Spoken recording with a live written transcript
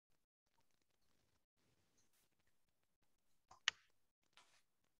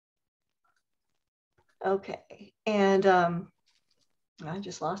Okay, and I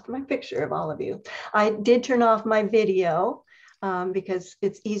just lost my picture of all of you. I did turn off my video because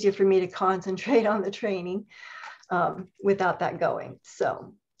it's easier for me to concentrate on the training without that going.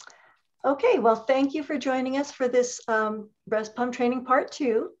 So, okay, well, thank you for joining us for this breast pump training part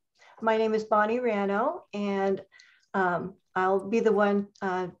 2. My name is Bonnie Rano, and I'll be the one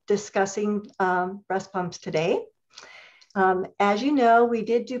discussing breast pumps today. As you know, we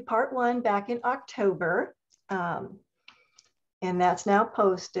did do part 1 back in October, and that's now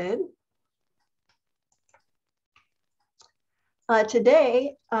posted.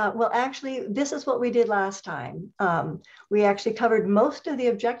 Today, well, actually, this is what we did last time. We actually covered most of the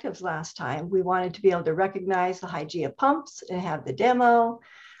objectives last time. We wanted to be able to recognize the Hygeia pumps and have the demo,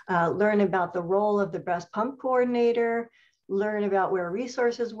 learn about the role of the breast pump coordinator, learn about where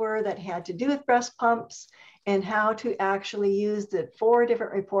resources were that had to do with breast pumps, and how to actually use the 4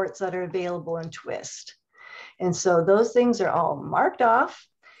 different reports that are available in TWIST. And so those things are all marked off.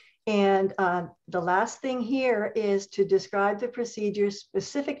 And the last thing here is to describe the procedures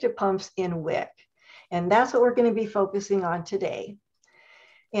specific to pumps in WIC. And that's what we're going to be focusing on today.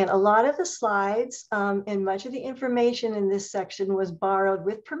 And a lot of the slides and much of the information in this section was borrowed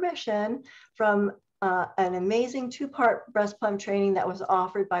with permission from an amazing 2-part breast pump training that was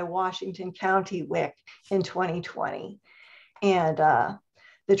offered by Washington County WIC in 2020. And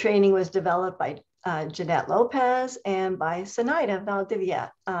the training was developed by Jeanette Lopez and by Sinaida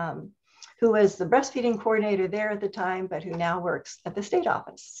Valdivia, who was the breastfeeding coordinator there at the time, but who now works at the state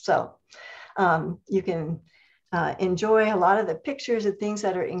office. So you can enjoy a lot of the pictures and things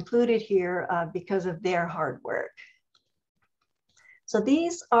that are included here because of their hard work. So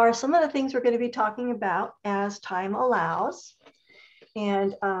these are some of the things we're going to be talking about as time allows.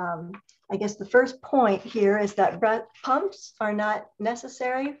 And I guess the first point here is that pumps are not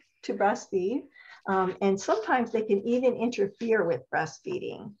necessary to breastfeed. And sometimes they can even interfere with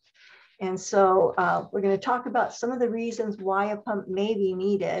breastfeeding. And so we're going to talk about some of the reasons why a pump may be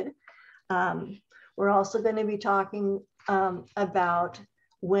needed. We're also going to be talking about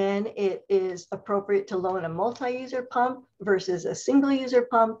when it is appropriate to loan a multi-user pump versus a single-user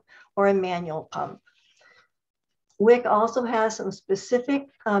pump or a manual pump. WIC also has some specific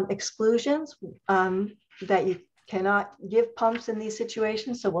exclusions that you cannot give pumps in these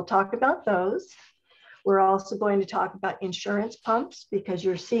situations, so we'll talk about those. We're also going to talk about insurance pumps because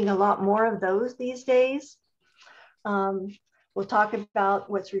you're seeing a lot more of those these days. We'll talk about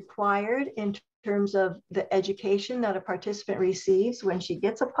what's required in terms of the education that a participant receives when she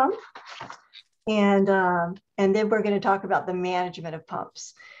gets a pump. And then we're going to talk about the management of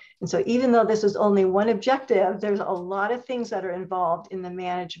pumps. And so even though this is only one objective, there's a lot of things that are involved in the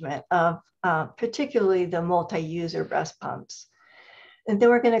management of particularly the multi-user breast pumps. And then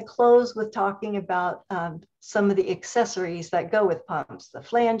we're going to close with talking about some of the accessories that go with pumps, the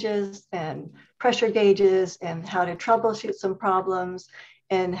flanges and pressure gauges, and how to troubleshoot some problems,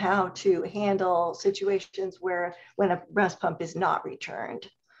 and how to handle situations where when a breast pump is not returned.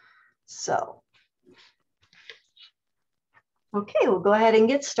 So, okay, we'll go ahead and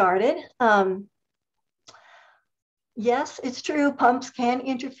get started. Yes, it's true, pumps can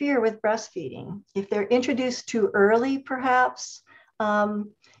interfere with breastfeeding. If they're introduced too early, perhaps,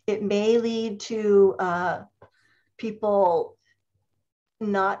 it may lead to people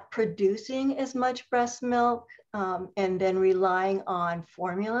not producing as much breast milk and then relying on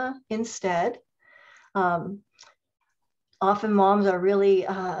formula instead. Often moms are really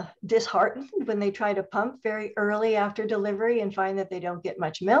disheartened when they try to pump very early after delivery and find that they don't get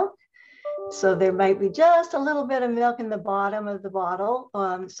much milk. So there might be just a little bit of milk in the bottom of the bottle.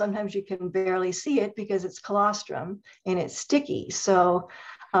 Sometimes you can barely see it because it's colostrum and it's sticky. So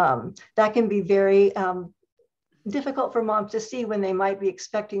that can be very difficult for moms to see when they might be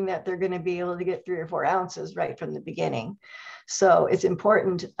expecting that they're going to be able to get 3 or 4 ounces right from the beginning. So it's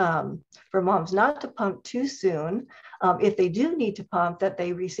important for moms not to pump too soon. If they do need to pump, that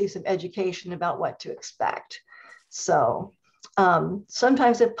they receive some education about what to expect. So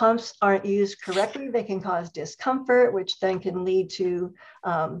sometimes if pumps aren't used correctly, they can cause discomfort, which then can lead to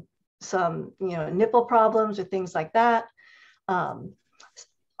some nipple problems or things like that.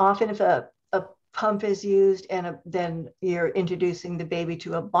 Often if a pump is used and then you're introducing the baby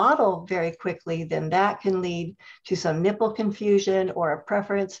to a bottle very quickly, then that can lead to some nipple confusion or a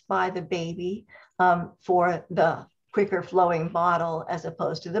preference by the baby for the quicker flowing bottle as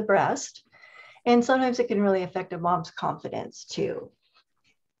opposed to the breast. And sometimes it can really affect a mom's confidence too.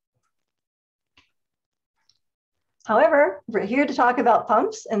 However, we're here to talk about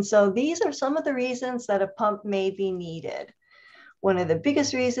pumps. And so these are some of the reasons that a pump may be needed. one of the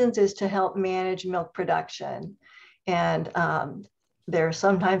biggest reasons is to help manage milk production. And there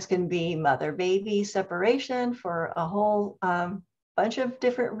sometimes can be mother-baby separation for a whole bunch of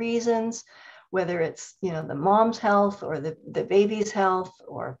different reasons, whether it's, you know, the mom's health or the baby's health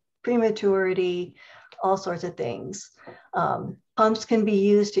or prematurity, all sorts of things. Pumps can be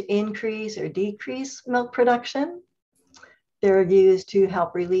used to increase or decrease milk production. They're used to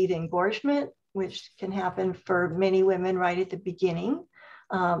help relieve engorgement, which can happen for many women right at the beginning.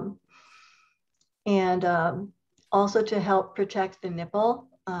 Also to help protect the nipple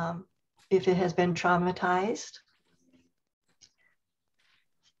if it has been traumatized.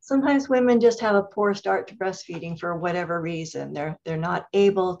 Sometimes women just have a poor start to breastfeeding for whatever reason. They're not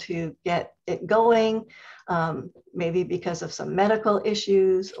able to get it going, maybe because of some medical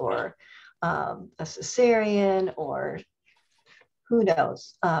issues or a cesarean or who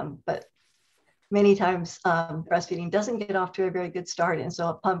knows. But many times breastfeeding doesn't get off to a very good start. And so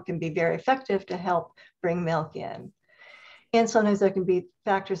a pump can be very effective to help bring milk in. And sometimes there can be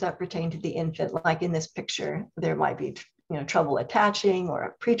factors that pertain to the infant, like in this picture, there might be, you know, trouble attaching or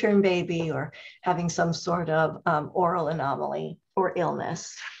a preterm baby or having some sort of oral anomaly or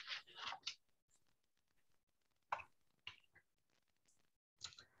illness.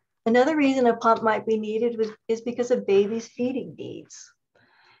 Another reason a pump might be needed is because of babies' feeding needs.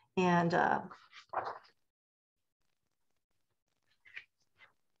 And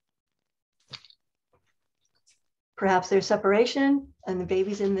perhaps there's separation and the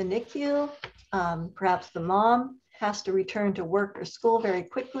baby's in the NICU. Perhaps the mom has to return to work or school very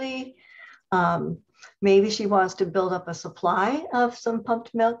quickly. Maybe she wants to build up a supply of some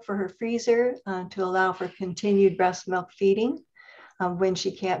pumped milk for her freezer to allow for continued breast milk feeding when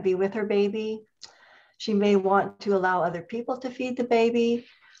she can't be with her baby. She may want to allow other people to feed the baby.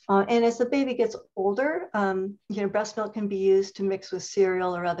 And as the baby gets older, you know, breast milk can be used to mix with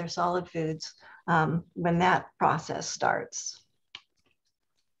cereal or other solid foods when that process starts.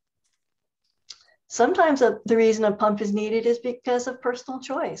 Sometimes the reason a pump is needed is because of personal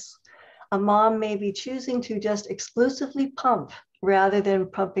choice. A mom may be choosing to just exclusively pump rather than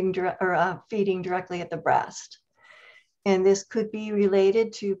pumping or feeding directly at the breast. And this could be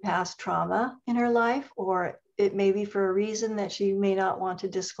related to past trauma in her life, or it may be for a reason that she may not want to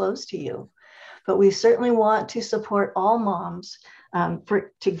disclose to you. But we certainly want to support all moms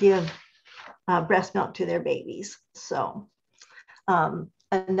to give breast milk to their babies. So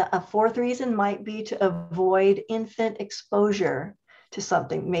and a fourth reason might be to avoid infant exposure to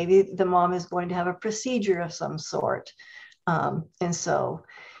something. Maybe the mom is going to have a procedure of some sort. And so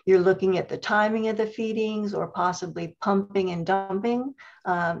you're looking at the timing of the feedings or possibly pumping and dumping,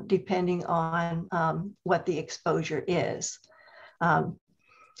 depending on what the exposure is.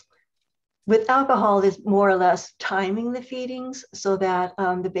 With alcohol, it's more or less timing the feedings so that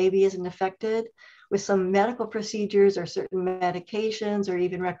the baby isn't affected. With some medical procedures or certain medications or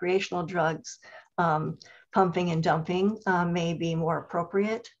even recreational drugs, pumping and dumping may be more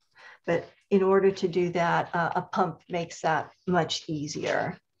appropriate. But in order to do that, a pump makes that much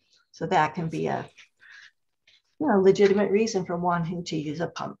easier. So that can be a legitimate reason for wanting to use a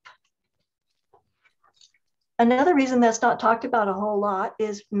pump. Another reason that's not talked about a whole lot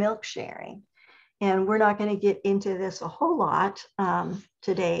is milk sharing. And we're not going to get into this a whole lot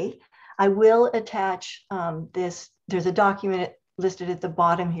today. I will attach this. There's a document listed at the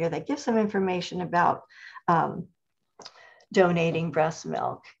bottom here that gives some information about donating breast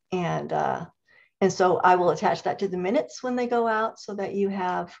milk. And so I will attach that to the minutes when they go out so that you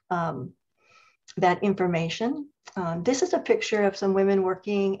have that information. This is a picture of some women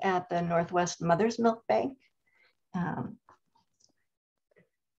working at the Northwest Mother's Milk Bank. It's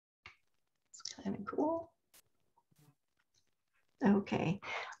kind of cool. Okay,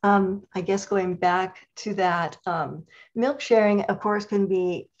 I guess going back to that, milk sharing, of course, can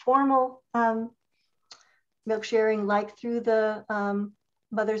be formal milk sharing like through the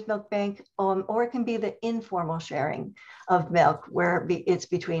Mother's Milk Bank, or it can be the informal sharing of milk where it's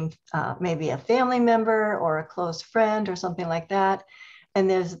between maybe a family member or a close friend or something like that. And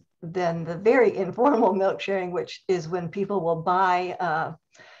there's then the very informal milk sharing, which is when people will buy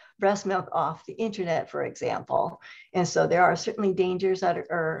breast milk off the internet, for example. And so there are certainly dangers that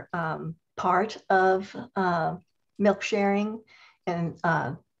are part of milk sharing. And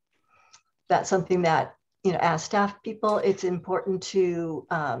that's something that, you know, as staff people, it's important to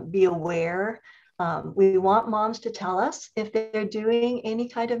be aware. We want moms to tell us if they're doing any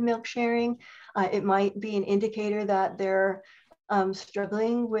kind of milk sharing. It might be an indicator that they're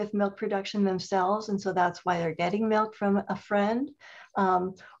struggling with milk production themselves. And so that's why they're getting milk from a friend.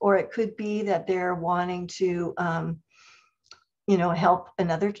 Or it could be that they're wanting to help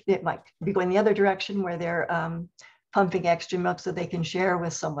another, it might be going the other direction where they're pumping extra milk so they can share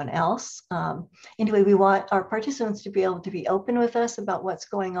with someone else. Anyway, we want our participants to be able to be open with us about what's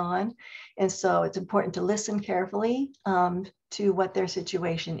going on. And so it's important to listen carefully to what their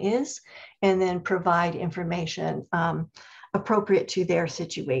situation is, and then provide information appropriate to their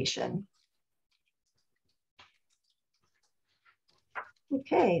situation.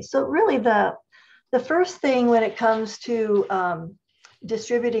 Okay, so really the first thing when it comes to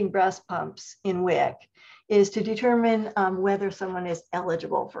distributing breast pumps in WIC is to determine whether someone is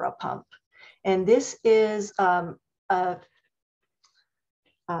eligible for a pump. And this is a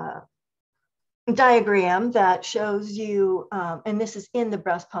diagram that shows you, and this is in the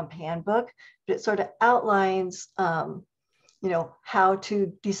breast pump handbook, but it sort of outlines, how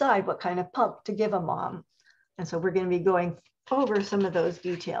to decide what kind of pump to give a mom. And so we're going to be going over some of those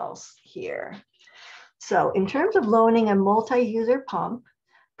details here. So in terms of loaning a multi-user pump,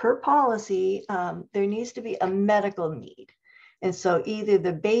 per policy, there needs to be a medical need. And so either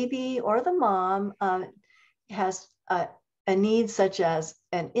the baby or the mom has a need such as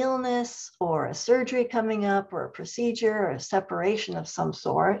an illness or a surgery coming up or a procedure or a separation of some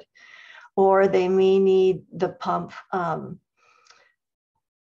sort, or they may need the pump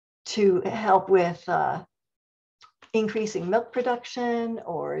to help with increasing milk production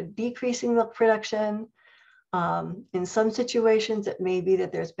or decreasing milk production. In some situations, it may be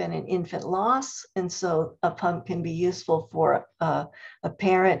that there's been an infant loss, and so a pump can be useful for a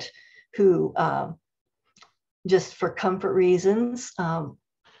parent who, just for comfort reasons,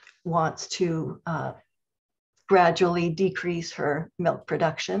 wants to gradually decrease her milk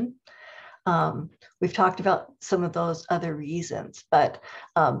production. We've talked about some of those other reasons, but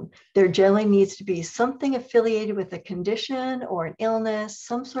there generally needs to be something affiliated with a condition or an illness,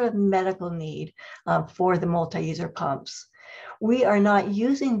 some sort of medical need for the multi-user pumps. We are not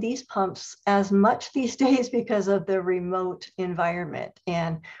using these pumps as much these days because of the remote environment,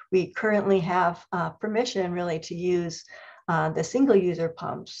 and we currently have permission really to use the single-user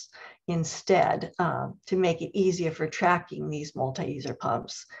pumps instead to make it easier for tracking these multi-user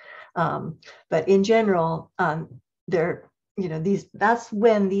pumps. But in general, that's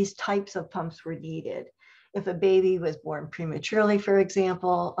when these types of pumps were needed. If a baby was born prematurely, for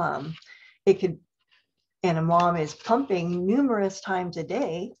example, and a mom is pumping numerous times a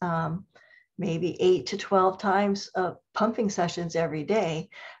day, maybe 8 to 12 times of pumping sessions every day,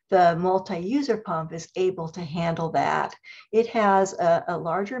 the multi-user pump is able to handle that. It has a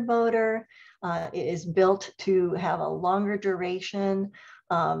larger motor. It is built to have a longer duration.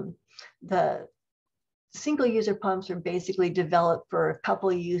 The single-user pumps are basically developed for a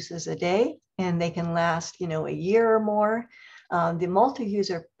couple of uses a day, and they can last, a year or more. The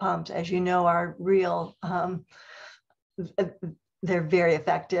multi-user pumps, as you know, are real. They're very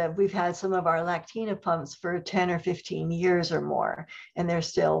effective. We've had some of our Lactina pumps for 10 or 15 years or more, and they're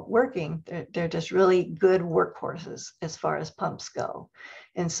still working. They're just really good workhorses as far as pumps go.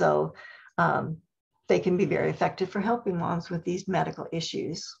 And so they can be very effective for helping moms with these medical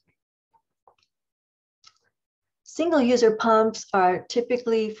issues. Single-user pumps are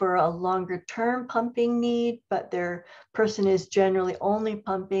typically for a longer-term pumping need, but their person is generally only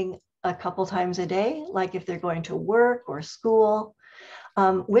pumping a couple times a day, like if they're going to work or school.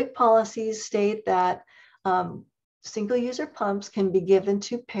 WIC policies state that single-user pumps can be given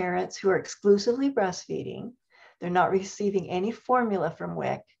to parents who are exclusively breastfeeding. They're not receiving any formula from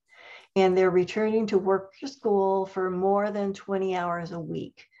WIC, and they're returning to work or school for more than 20 hours a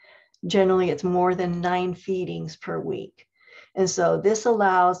week. Generally, it's more than 9 feedings per week. And so this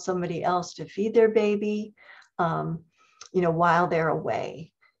allows somebody else to feed their baby, while they're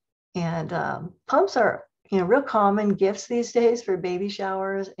away. And pumps are, real common gifts these days for baby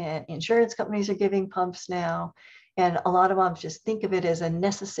showers, and insurance companies are giving pumps now. And a lot of moms just think of it as a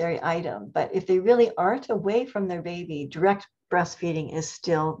necessary item. But if they really aren't away from their baby, direct breastfeeding is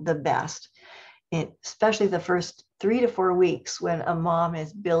still the best, especially the first 3 to 4 weeks when a mom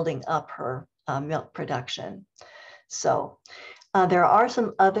is building up her milk production. So there are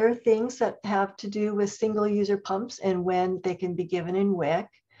some other things that have to do with single-user pumps and when they can be given in WIC,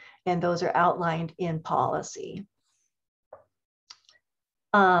 and those are outlined in policy.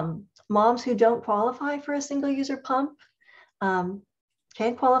 Moms who don't qualify for a single-user pump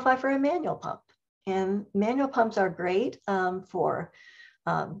can qualify for a manual pump. And manual pumps are great for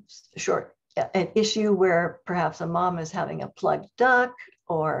an issue where perhaps a mom is having a plugged duct,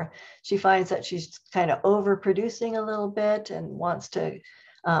 or she finds that she's kind of overproducing a little bit and wants to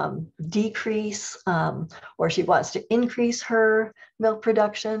decrease, or she wants to increase her milk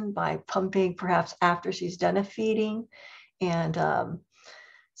production by pumping perhaps after she's done a feeding. And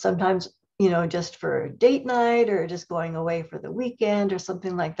sometimes, just for date night or just going away for the weekend or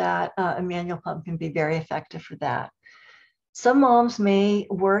something like that, a manual pump can be very effective for that. Some moms may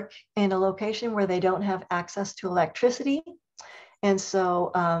work in a location where they don't have access to electricity. And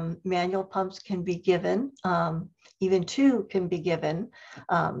so manual pumps can be given, even two can be given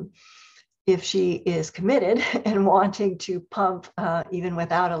if she is committed and wanting to pump even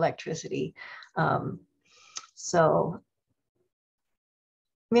without electricity. So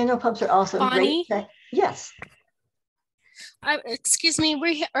manual pumps are also Bonnie? great. Yes. Excuse me,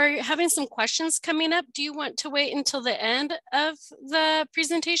 we are having some questions coming up. Do you want to wait until the end of the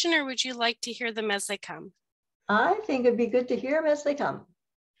presentation, or would you like to hear them as they come? I think it'd be good to hear them as they come.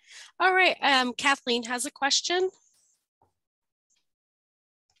 All right, Kathleen has a question.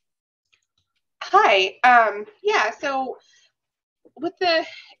 Hi, yeah, so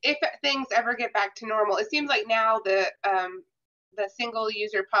if things ever get back to normal, it seems like now the single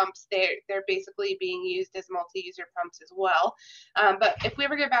user pumps, they're basically being used as multi-user pumps as well. But if we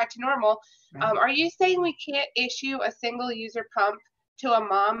ever get back to normal, are you saying we can't issue a single user pump to a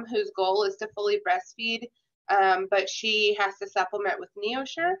mom whose goal is to fully breastfeed, but she has to supplement with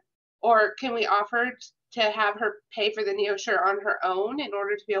NeoSure? Or can we offer to have her pay for the NeoSure on her own in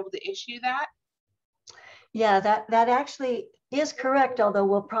order to be able to issue that? Yeah, that actually is correct, although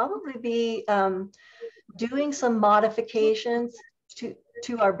we'll probably be doing some modifications to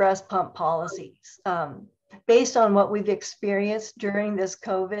our breast pump policies based on what we've experienced during this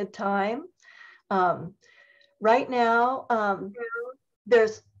COVID time. Right now, I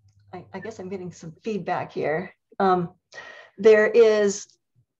guess I'm getting some feedback here. There's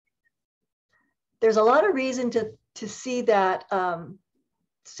a lot of reason to see that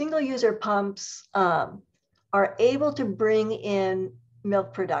single user pumps are able to bring in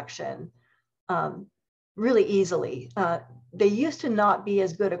milk production really easily. They used to not be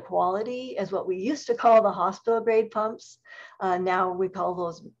as good a quality as what we used to call the hospital grade pumps. Now we call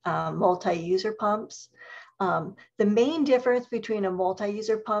those multi-user pumps. The main difference between a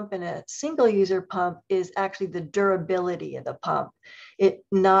multi-user pump and a single user pump is actually the durability of the pump.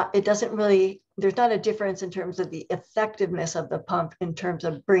 There's not a difference in terms of the effectiveness of the pump in terms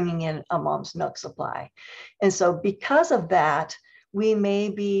of bringing in a mom's milk supply. And so because of that, we may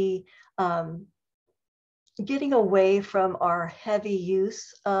be getting away from our heavy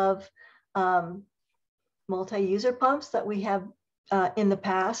use of multi-user pumps that we have in the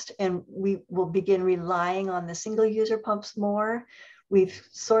past, and we will begin relying on the single user pumps more. We've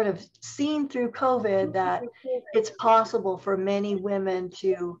sort of seen through COVID that it's possible for many women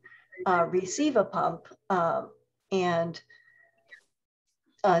to receive a pump and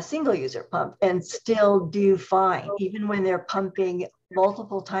a single user pump and still do fine, even when they're pumping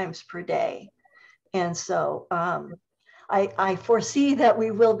multiple times per day. And so I foresee that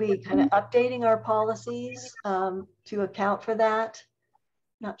we will be kind of updating our policies to account for that.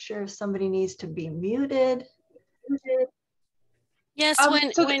 Not sure if somebody needs to be muted. Yes,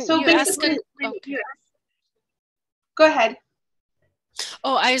 Go ahead.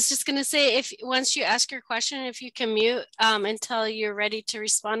 Oh, I was just going to say, once you ask your question, if you can mute until you're ready to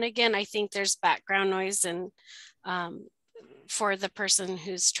respond again. I think there's background noise, and for the person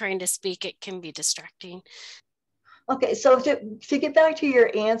who's trying to speak, it can be distracting. Okay, so to get back to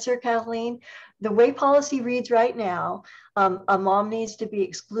your answer, Kathleen, the way policy reads right now, a mom needs to be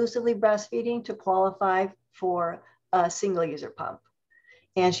exclusively breastfeeding to qualify for a single user pump.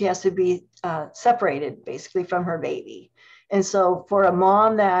 And she has to be separated basically from her baby. And so for a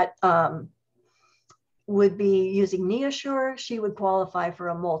mom that would be using NeoSure, she would qualify for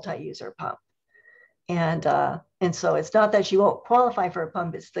a multi-user pump. And so it's not that she won't qualify for a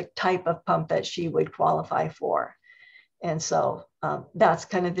pump, it's the type of pump that she would qualify for. And so that's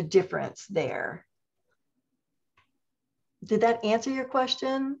kind of the difference there. Did that answer your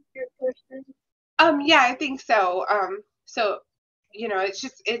question? Yeah, I think so. So,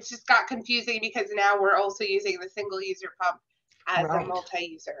 it's just got confusing because now we're also using the single user pump as a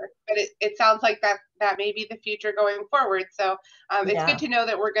multi-user. But it sounds like that may be the future going forward. So it's good to know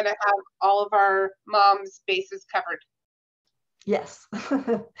that we're going to have all of our moms' bases covered. Yes.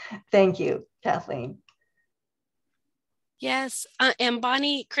 Thank you, Kathleen. Yes, and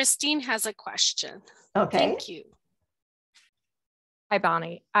Bonnie, Christine has a question. Okay. Thank you. Hi,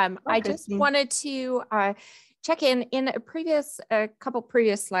 Bonnie. I just wanted to check in a couple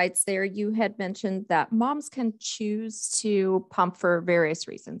previous slides there. You had mentioned that moms can choose to pump for various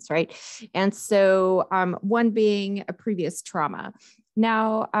reasons, right? And so one being a previous trauma.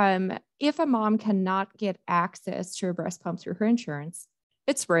 Now, if a mom cannot get access to a breast pump through her insurance,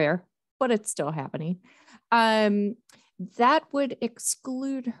 it's rare, but it's still happening. that would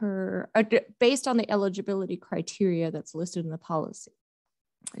exclude her based on the eligibility criteria that's listed in the policy.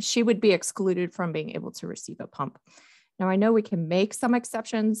 She would be excluded from being able to receive a pump. Now, I know we can make some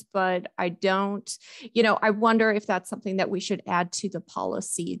exceptions, but I don't, I wonder if that's something that we should add to the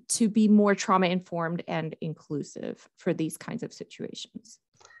policy to be more trauma informed and inclusive for these kinds of situations.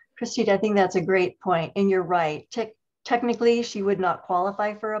 Christine, I think that's a great point. And you're right. Technically, she would not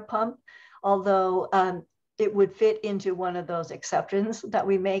qualify for a pump, although it would fit into one of those exceptions that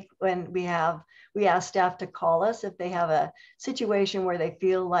we make when we ask staff to call us if they have a situation where they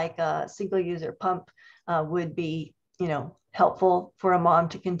feel like a single user pump would be, helpful for a mom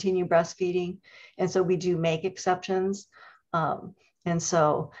to continue breastfeeding. And so we do make exceptions. But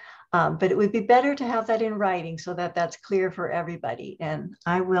it would be better to have that in writing so that that's clear for everybody. And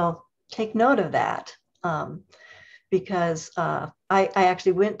I will take note of that because I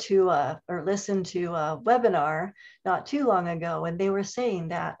actually went to or listened to a webinar not too long ago, and they were saying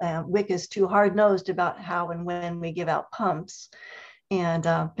that WIC is too hard-nosed about how and when we give out pumps. And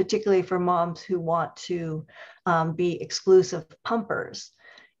particularly for moms who want to be exclusive pumpers.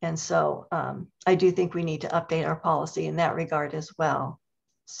 And so I do think we need to update our policy in that regard as well.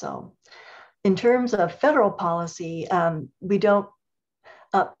 So in terms of federal policy,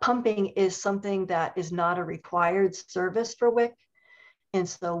 pumping is something that is not a required service for WIC. And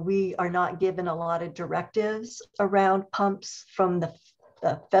so we are not given a lot of directives around pumps from the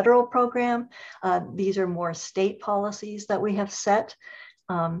federal program. These are more state policies that we have set.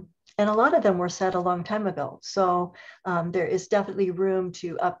 And a lot of them were set a long time ago. So there is definitely room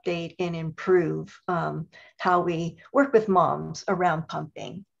to update and improve how we work with moms around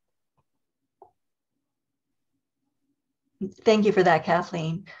pumping. Thank you for that,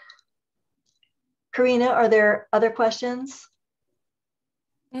 Kathleen. Karina, are there other questions?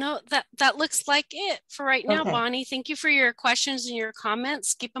 No, that looks like it for right now, Okay. Bonnie. Thank you for your questions and your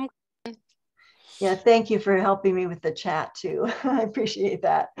comments. Keep them coming. Yeah, thank you for helping me with the chat too. I appreciate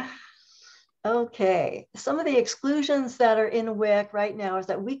that. Okay, some of the exclusions that are in WIC right now is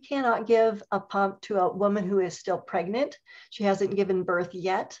that we cannot give a pump to a woman who is still pregnant. She hasn't given birth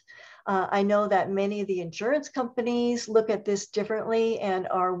yet. I know that many of the insurance companies look at this differently and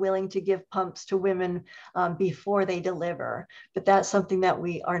are willing to give pumps to women before they deliver, but that's something that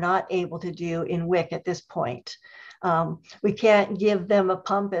we are not able to do in WIC at this point. We can't give them a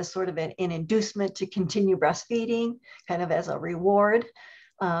pump as sort of an inducement to continue breastfeeding, kind of as a reward.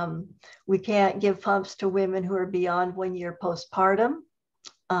 We can't give pumps to women who are beyond 1 year postpartum.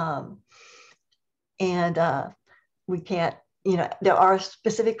 We can't, there are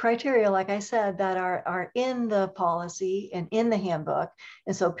specific criteria, like I said, that are in the policy and in the handbook.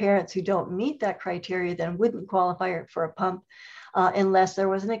 And so parents who don't meet that criteria then wouldn't qualify for a pump unless there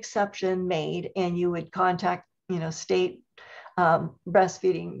was an exception made and you would contact, state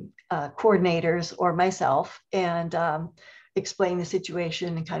breastfeeding coordinators or myself and explain the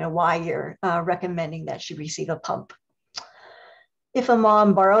situation and kind of why you're recommending that she receive a pump. If a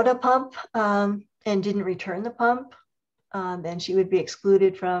mom borrowed a pump and didn't return the pump, then she would be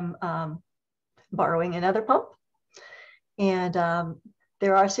excluded from borrowing another pump. And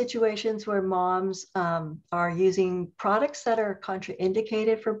there are situations where moms are using products that are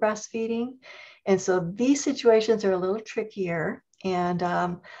contraindicated for breastfeeding. And so these situations are a little trickier. And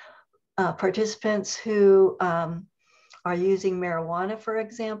participants who are using marijuana, for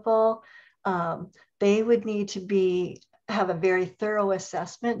example, they would need to have a very thorough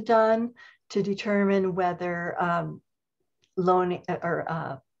assessment done to determine whether loaning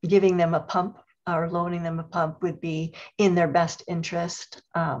or giving them a pump or loaning them a pump would be in their best interest.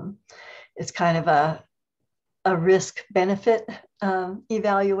 It's kind of a risk-benefit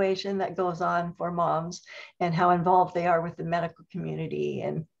evaluation that goes on for moms and how involved they are with the medical community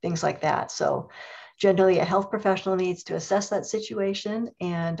and things like that. So generally, a health professional needs to assess that situation.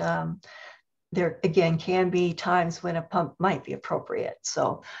 And there, again, can be times when a pump might be appropriate.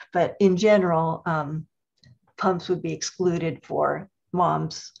 So, but in general, pumps would be excluded for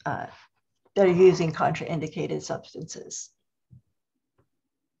moms that are using contraindicated substances.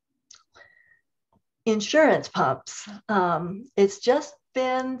 Insurance pumps. It's just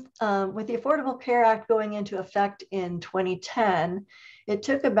been, with the Affordable Care Act going into effect in 2010, it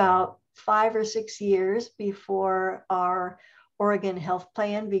took about 5 or 6 years before our Oregon Health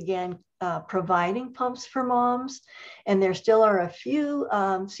Plan began providing pumps for moms. And there still are a few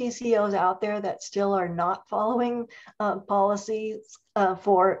CCOs out there that still are not following policies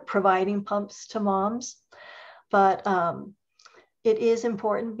for providing pumps to moms. But it is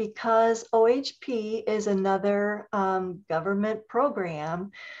important because OHP is another government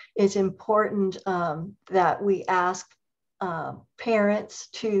program. It's important that we ask parents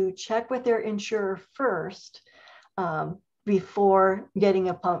to check with their insurer first before getting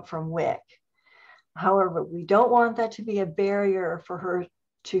a pump from WIC. However, we don't want that to be a barrier for her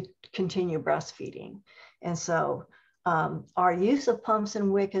to continue breastfeeding. And so our use of pumps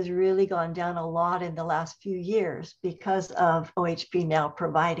in WIC has really gone down a lot in the last few years because of OHP now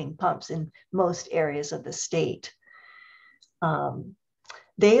providing pumps in most areas of the state.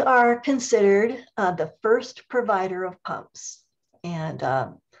 They are considered the first provider of pumps. And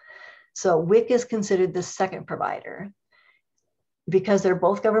so WIC is considered the second provider. Because they're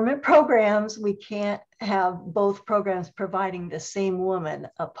both government programs, we can't have both programs providing the same woman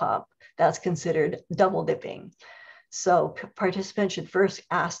a pump. That's considered double dipping. So participants should first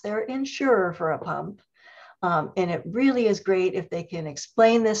ask their insurer for a pump. And it really is great if they can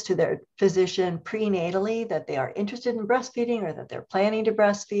explain this to their physician prenatally, that they are interested in breastfeeding or that they're planning to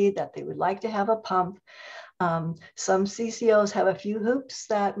breastfeed, that they would like to have a pump. Some CCOs have a few hoops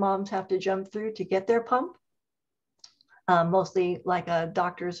that moms have to jump through to get their pump. Mostly like a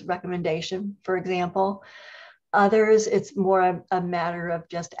doctor's recommendation, for example. Others, it's more a matter of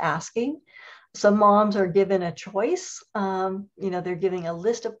just asking. Some moms are given a choice. They're giving a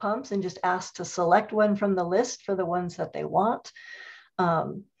list of pumps and just asked to select one from the list for the ones that they want.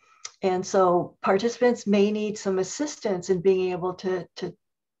 And so participants may need some assistance in being able to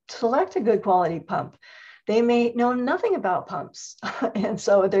select a good quality pump. They may know nothing about pumps. And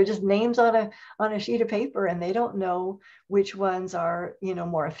so they're just names on a sheet of paper, and they don't know which ones are,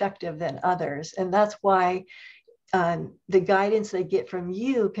 more effective than others. And that's why the guidance they get from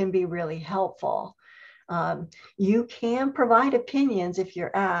you can be really helpful. You can provide opinions if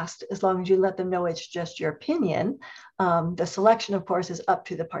you're asked, as long as you let them know it's just your opinion. The selection, of course, is up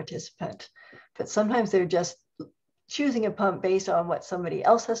to the participant. But sometimes they're just choosing a pump based on what somebody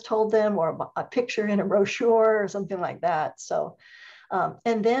else has told them, or a picture in a brochure or something like that. So,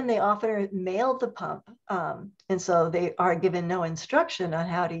 and then they often are mailed the pump. And so they are given no instruction on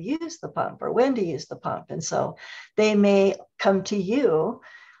how to use the pump or when to use the pump. And so they may come to you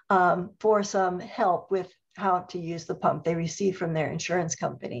for some help with how to use the pump they receive from their insurance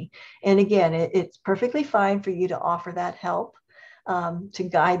company. And again, it's perfectly fine for you to offer that help, to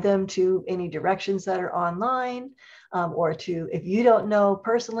guide them to any directions that are online, or to, if you don't know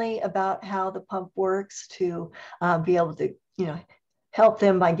personally about how the pump works, to be able to, help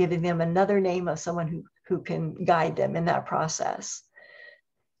them by giving them another name of someone who can guide them in that process.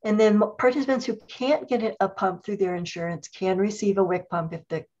 And then participants who can't get a pump through their insurance can receive a WIC pump if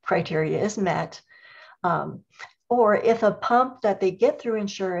the criteria is met. Or if a pump that they get through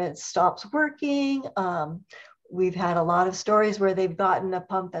insurance stops working, we've had a lot of stories where they've gotten a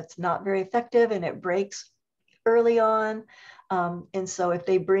pump that's not very effective and it breaks early on. And so if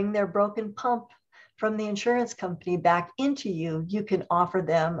they bring their broken pump from the insurance company back into you, you can offer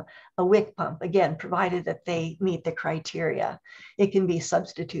them a WIC pump, again, provided that they meet the criteria. It can be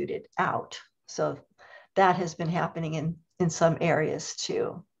substituted out. So that has been happening in some areas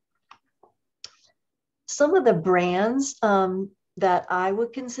too. Some of the brands that I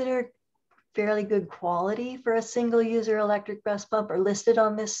would consider fairly good quality for a single user electric breast pump are listed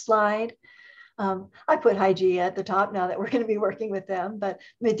on this slide. I put Hygeia at the top now that we're going to be working with them, but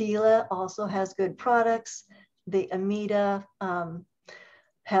Medela also has good products. The Amida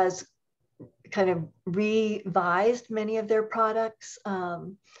has kind of revised many of their products,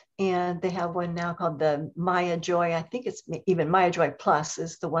 and they have one now called the Maya Joy. I think it's even Maya Joy Plus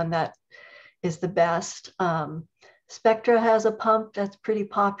is the one that is the best. Spectra has a pump that's pretty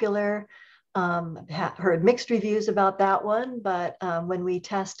popular. Heard mixed reviews about that one, but when we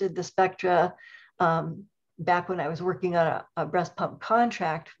tested the Spectra back when I was working on a breast pump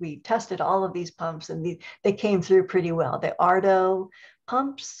contract, we tested all of these pumps and they came through pretty well. The Ardo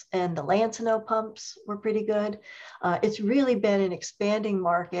pumps and the Lancino pumps were pretty good. It's really been an expanding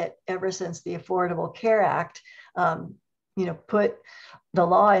market ever since the Affordable Care Act put the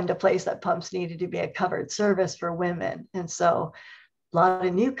law into place that pumps needed to be a covered service for women. And so a lot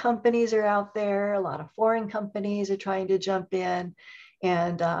of new companies are out there. A lot of foreign companies are trying to jump in.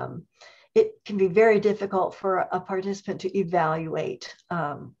 And it can be very difficult for a participant to evaluate,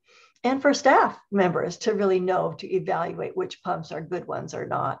 and for staff members to really know to evaluate which pumps are good ones or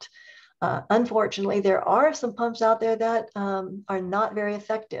not. Unfortunately, there are some pumps out there that are not very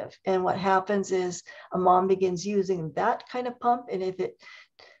effective. And what happens is a mom begins using that kind of pump. And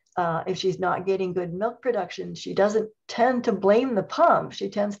if she's not getting good milk production, she doesn't tend to blame the pump. She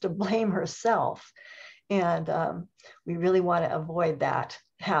tends to blame herself. And we really want to avoid that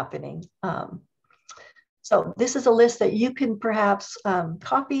happening. So this is a list that you can perhaps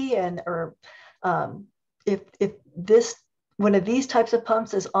copy, or if this one of these types of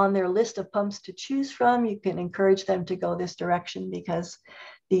pumps is on their list of pumps to choose from, you can encourage them to go this direction because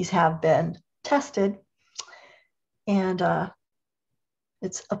these have been tested. And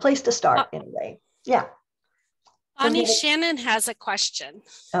it's a place to start anyway. Yeah. Bonnie, Shannon has a question.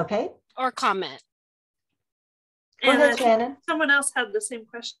 Okay. Or comment. Go ahead, Shannon. Someone else had the same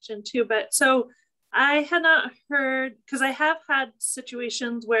question too, but so I had not heard, because I have had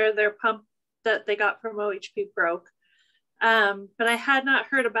situations where their pump that they got from OHP broke, but I had not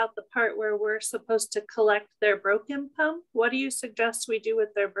heard about the part where we're supposed to collect their broken pump. What do you suggest we do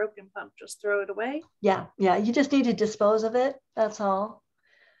with their broken pump? Just throw it away? Yeah, you just need to dispose of it, that's all.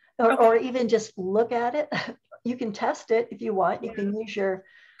 Or even just look at it. You can test it if you want. You can use your...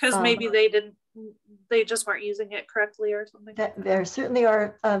 Because maybe they just weren't using it correctly or something. There certainly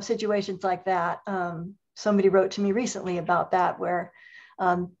are situations like that. Somebody wrote to me recently about that, where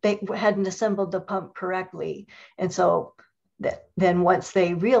they hadn't assembled the pump correctly. And so then once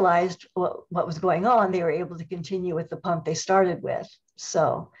they realized what was going on, they were able to continue with the pump they started with.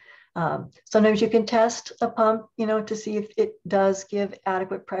 So sometimes you can test a pump, to see if it does give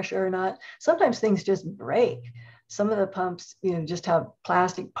adequate pressure or not. Sometimes things just break. Some of the pumps, just have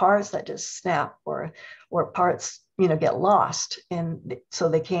plastic parts that just snap, or parts, get lost, and so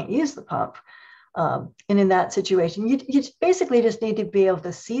they can't use the pump. And in that situation, you basically just need to be able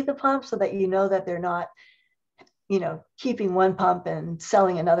to see the pump so that you know that they're not, keeping one pump and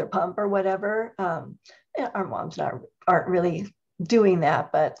selling another pump or whatever. Our moms aren't really doing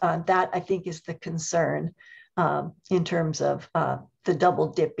that, but that I think is the concern in terms of the double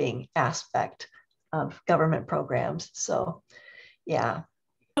dipping aspect of government programs. So, yeah.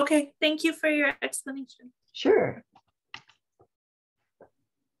 Okay, thank you for your explanation. Sure.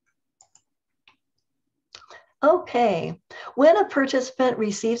 Okay, when a participant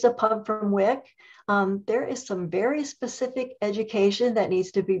receives a pump from WIC, there is some very specific education that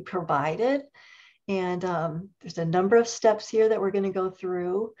needs to be provided. And there's a number of steps here that we're going to go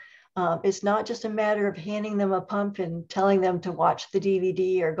through. It's not just a matter of handing them a pump and telling them to watch the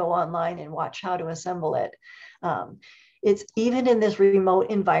DVD or go online and watch how to assemble it. It's even in this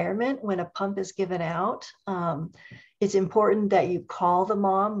remote environment, when a pump is given out, it's important that you call the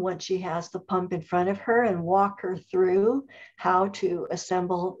mom once she has the pump in front of her and walk her through how to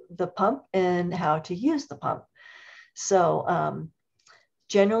assemble the pump and how to use the pump. So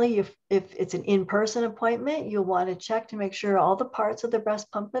generally, if it's an in-person appointment, you'll want to check to make sure all the parts of the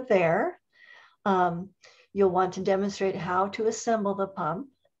breast pump are there. You'll want to demonstrate how to assemble the pump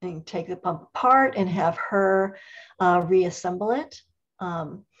and take the pump apart and have her reassemble it.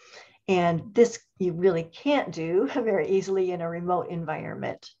 And this you really can't do very easily in a remote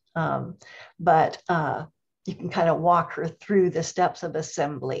environment, but you can kind of walk her through the steps of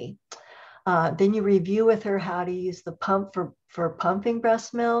assembly. Then you review with her how to use the pump for pumping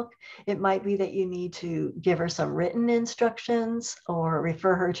breast milk. It might be that you need to give her some written instructions or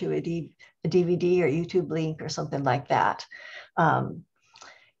refer her to a DVD or YouTube link or something like that.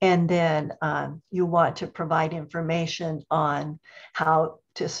 And then you want to provide information on how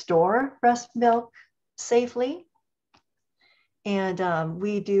to store breast milk safely. And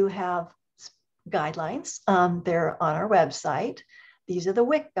we do have guidelines. They're on our website. These are the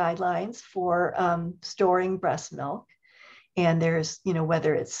WIC guidelines for storing breast milk. And there's,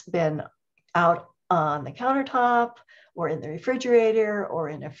 whether it's been out on the countertop or in the refrigerator or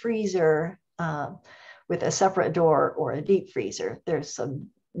in a freezer with a separate door or a deep freezer, there's some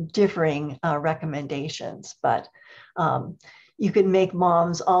differing recommendations, but you can make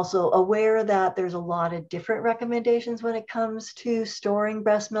moms also aware that there's a lot of different recommendations when it comes to storing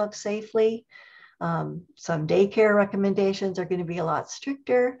breast milk safely. Some daycare recommendations are going to be a lot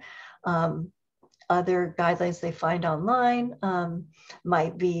stricter. Other guidelines they find online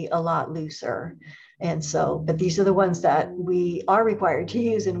might be a lot looser. And so, but these are the ones that we are required to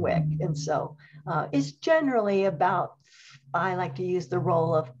use in WIC. And so it's generally about, I like to use the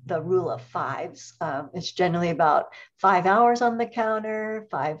rule of fives. It's generally about 5 hours on the counter,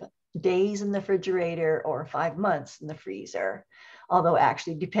 5 days in the refrigerator, or 5 months in the freezer. Although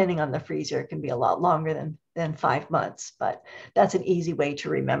actually, depending on the freezer, it can be a lot longer than 5 months, but that's an easy way to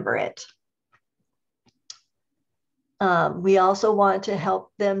remember it. We also want to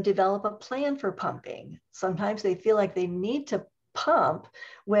help them develop a plan for pumping. Sometimes they feel like they need to pump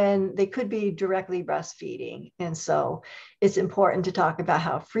when they could be directly breastfeeding. And so it's important to talk about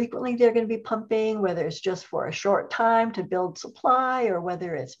how frequently they're going to be pumping, whether it's just for a short time to build supply or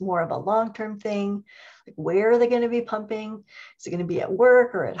whether it's more of a long-term thing. Like, where are they going to be pumping? Is it going to be at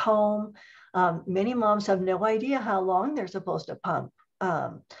work or at home? Many moms have no idea how long they're supposed to pump.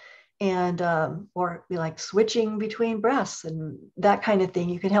 and or be like switching between breasts and that kind of thing.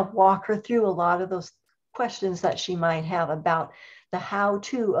 You can help walk her through a lot of those questions that she might have about the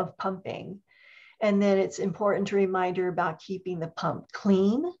how-to of pumping. And then it's important to remind her about keeping the pump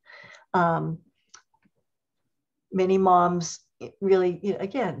clean. Many moms really,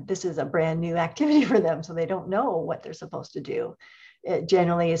 again, this is a brand new activity for them, so they don't know what they're supposed to do. It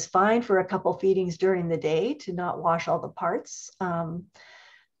generally is fine for a couple feedings during the day to not wash all the parts, and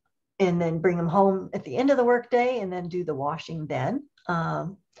then bring them home at the end of the workday and then do the washing then.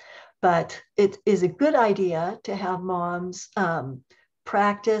 But it is a good idea to have moms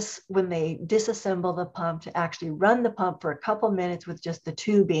practice when they disassemble the pump to actually run the pump for a couple minutes with just the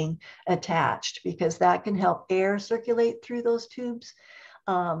tubing attached, because that can help air circulate through those tubes,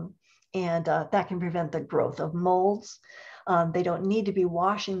 and that can prevent the growth of molds. They don't need to be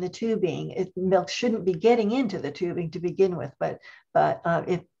washing the tubing. Milk shouldn't be getting into the tubing to begin with, but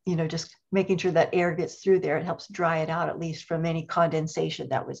if just making sure that air gets through there, it helps dry it out, at least from any condensation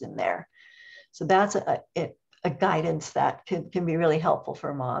that was in there. So that's a guidance that can be really helpful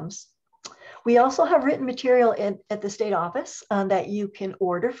for moms. We also have written material at the state office that you can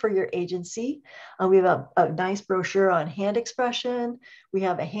order for your agency. We have a nice brochure on hand expression. We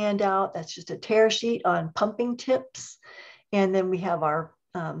have a handout that's just a tear sheet on pumping tips. And then we have our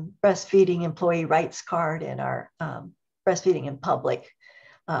breastfeeding employee rights card and our breastfeeding in public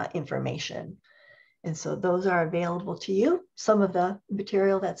information. And so those are available to you, some of the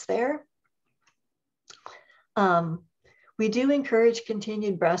material that's there. We do encourage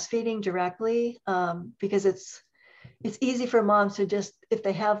continued breastfeeding directly because it's easy for moms to just, if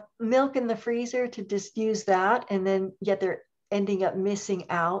they have milk in the freezer, to just use that, and then yet they're ending up missing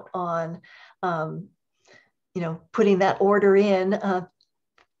out on putting that order in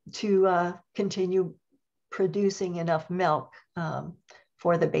to continue producing enough milk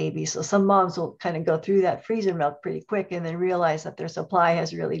for the baby. So some moms will kind of go through that freezer milk pretty quick and then realize that their supply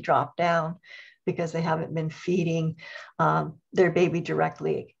has really dropped down because they haven't been feeding their baby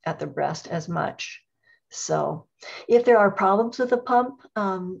directly at the breast as much. So if there are problems with the pump,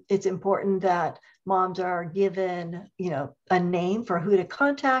 it's important that moms are given, a name for who to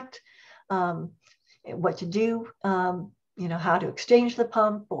contact, what to do, how to exchange the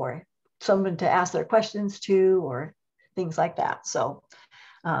pump, or someone to ask their questions to, or things like that. So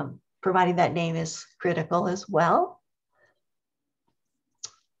providing that name is critical as well.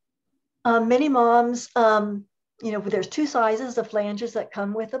 Many moms, there's two sizes of flanges that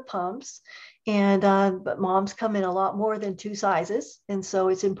come with the pumps, but moms come in a lot more than two sizes. And so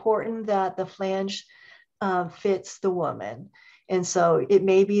it's important that the flange fits the woman. And so it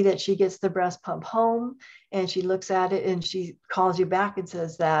may be that she gets the breast pump home and she looks at it and she calls you back and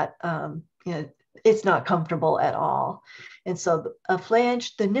says that, it's not comfortable at all. And so a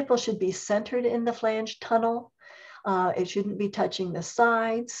flange, the nipple should be centered in the flange tunnel. It shouldn't be touching the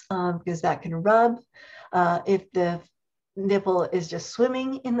sides because that can rub. If the nipple is just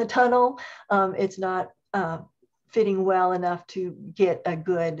swimming in the tunnel, it's not fitting well enough to get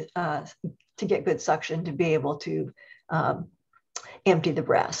good suction to be able to empty the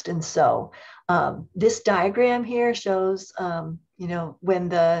breast. And so this diagram here shows, when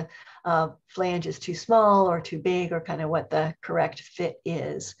the flange is too small or too big, or kind of what the correct fit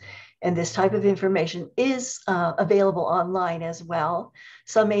is. And this type of information is available online as well.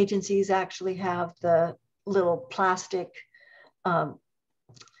 Some agencies actually have the little plastic,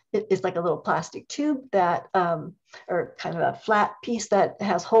 it's like a little plastic tube that, or kind of a flat piece that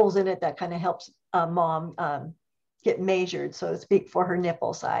has holes in it that kind of helps a mom get measured, so to speak, for her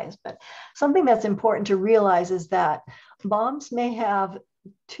nipple size. But something that's important to realize is that moms may have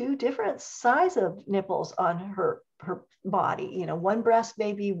two different size of nipples on her body. One breast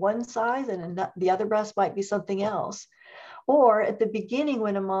may be one size and the other breast might be something else. Or at the beginning,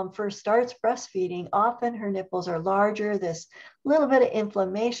 when a mom first starts breastfeeding, often her nipples are larger, this little bit of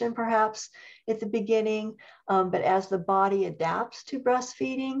inflammation perhaps at the beginning, but as the body adapts to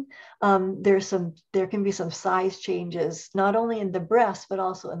breastfeeding, there can be some size changes, not only in the breast, but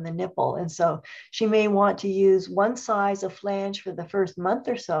also in the nipple. And so she may want to use one size of flange for the first month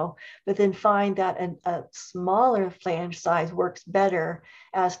or so, but then find that a smaller flange size works better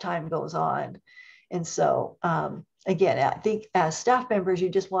as time goes on. And so, again, I think as staff members, you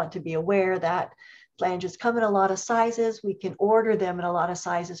just want to be aware that flanges come in a lot of sizes. We can order them in a lot of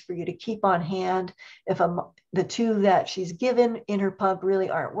sizes for you to keep on hand. If the two that she's given in her pump really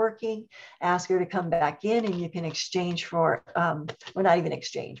aren't working, ask her to come back in and you can exchange for, well, not even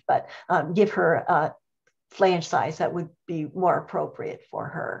exchange, but give her a flange size that would be more appropriate for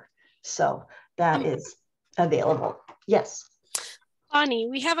her. So that is available. Yes. Bonnie,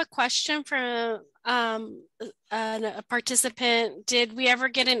 we have a question from a participant. Did we ever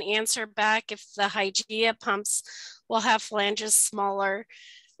get an answer back if the Hygieia pumps will have flanges smaller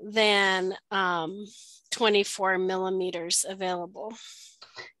than 24 millimeters available?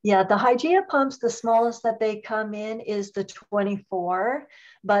 Yeah, the Hygieia pumps, the smallest that they come in is the 24,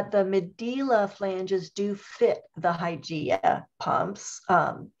 but the Medela flanges do fit the Hygieia pumps.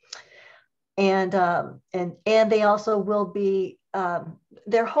 And they also will be,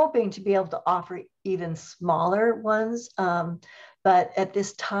 they're hoping to be able to offer even smaller ones. But at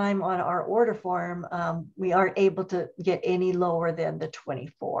this time on our order form, we aren't able to get any lower than the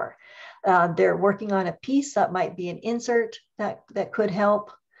 24. They're working on a piece that might be an insert that could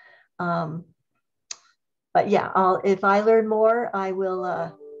help. But yeah, if I learn more, I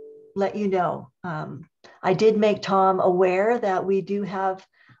will let you know. I did make Tom aware that we do have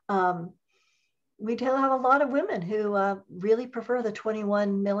a lot of women who really prefer the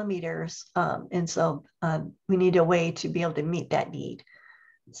 21 millimeters. And so we need a way to be able to meet that need.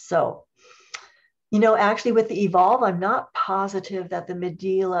 So, actually with the Evolve, I'm not positive that the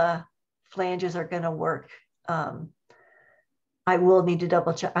Medela flanges are going to work. I will need to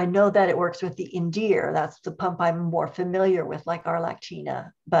double check. I know that it works with the Indeer. That's the pump I'm more familiar with, like our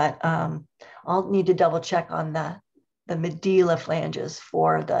Lactina, but I'll need to double check on the Medela flanges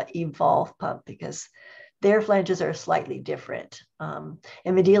for the Evolve pump because their flanges are slightly different. And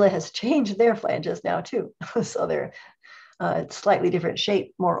Medela has changed their flanges now too. So they're slightly different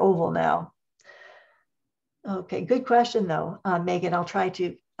shape, more oval now. Okay, good question though, Megan. I'll try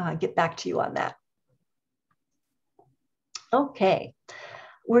to get back to you on that. Okay,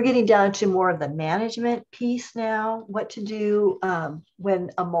 we're getting down to more of the management piece now, what to do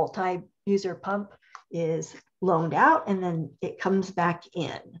when a multi-user pump is loaned out and then it comes back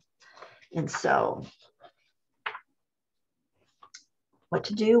in. And so what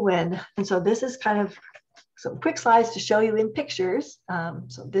to do when, and so this is kind of some quick slides to show you in pictures.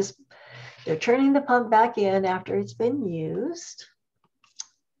 So they're turning the pump back in after it's been used.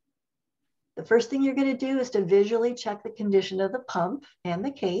 The first thing you're going to do is to visually check the condition of the pump and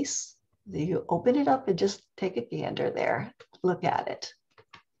the case. You open it up and just take a gander there, look at it.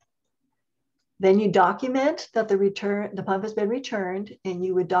 Then you document that the pump has been returned, and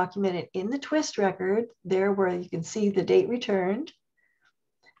you would document it in the twist record there where you can see the date returned.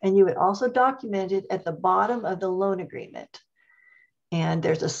 And you would also document it at the bottom of the loan agreement. And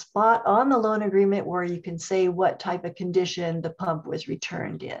there's a spot on the loan agreement where you can say what type of condition the pump was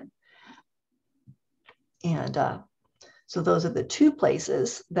returned in. And so those are the two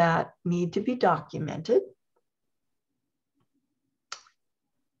places that need to be documented.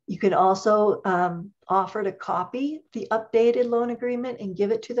 You can also offer to copy the updated loan agreement and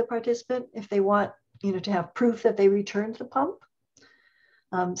give it to the participant if they want, to have proof that they returned the pump.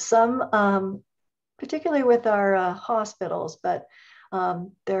 Some, particularly with our hospitals, but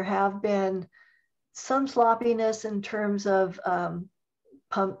there have been some sloppiness in terms of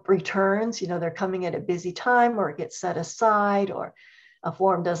pump returns. They're coming at a busy time, or it gets set aside, or a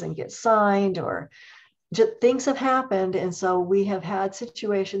form doesn't get signed, or just things have happened. And so we have had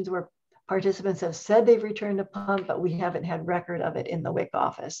situations where participants have said they've returned a pump, but we haven't had record of it in the WIC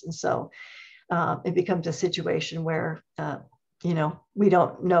office. And so it becomes a situation where, we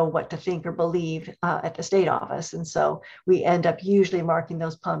don't know what to think or believe at the state office. And so we end up usually marking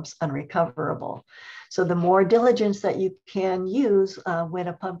those pumps unrecoverable. So the more diligence that you can use when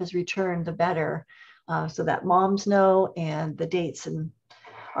a pump is returned, the better, so that moms know and the dates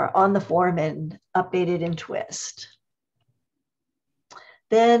are on the form and updated in twist.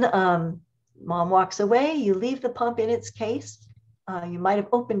 Then mom walks away, you leave the pump in its case. You might have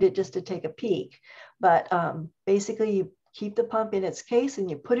opened it just to take a peek, but basically you keep the pump in its case and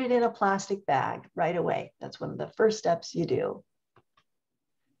you put it in a plastic bag right away. That's one of the first steps you do.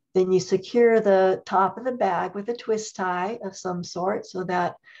 Then you secure the top of the bag with a twist tie of some sort so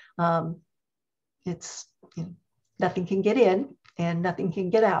that nothing can get in and nothing can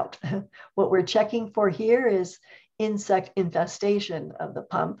get out. What we're checking for here is insect infestation of the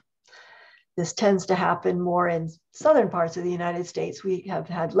pump. This tends to happen more in southern parts of the United States. We have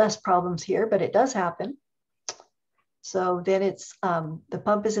had less problems here, but it does happen. So then it's the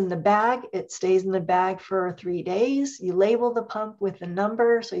pump is in the bag. It stays in the bag for 3 days. You label the pump with the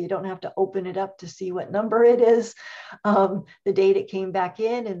number so you don't have to open it up to see what number it is, the date it came back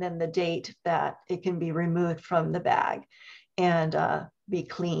in, and then the date that it can be removed from the bag and be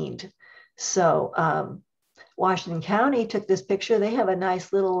cleaned. So Washington County took this picture. They have a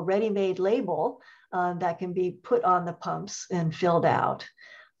nice little ready-made label that can be put on the pumps and filled out.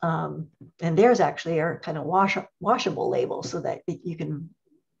 And theirs actually are kind of washable labels so that you can,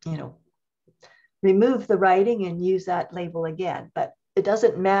 remove the writing and use that label again. But it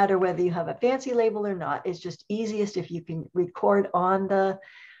doesn't matter whether you have a fancy label or not. It's just easiest if you can record on the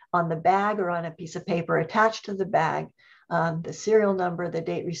bag or on a piece of paper attached to the bag, the serial number, the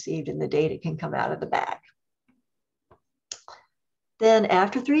date received, and the date it can come out of the bag. Then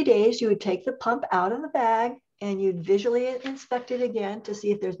after 3 days, you would take the pump out of the bag and you'd visually inspect it again to see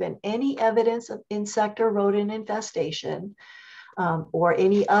if there's been any evidence of insect or rodent infestation, or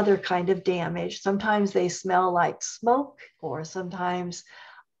any other kind of damage. Sometimes they smell like smoke, or sometimes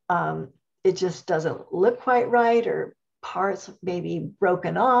it just doesn't look quite right, or parts may be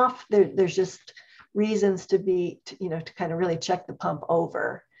broken off. There's just reasons to kind of really check the pump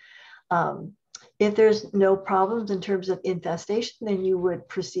over. If there's no problems in terms of infestation, then you would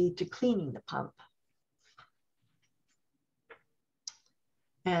proceed to cleaning the pump.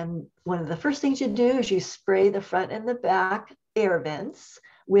 And one of the first things you do is you spray the front and the back air vents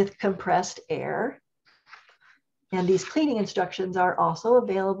with compressed air. And these cleaning instructions are also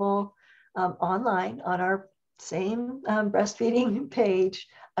available online on our same breastfeeding page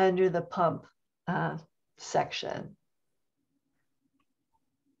under the pump section.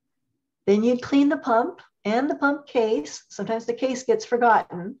 Then you'd clean the pump and the pump case. Sometimes the case gets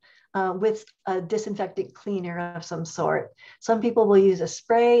forgotten, with a disinfectant cleaner of some sort. Some people will use a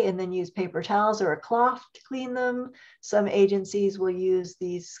spray and then use paper towels or a cloth to clean them. Some agencies will use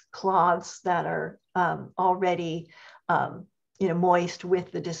these cloths that are already moist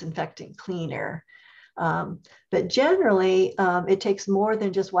with the disinfectant cleaner. But generally, it takes more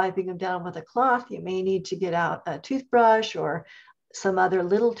than just wiping them down with a cloth. You may need to get out a toothbrush or some other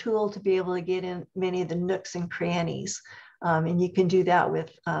little tool to be able to get in many of the nooks and crannies. And you can do that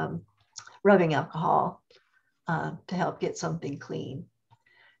with rubbing alcohol to help get something clean.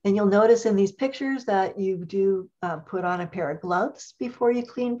 And you'll notice in these pictures that you do put on a pair of gloves before you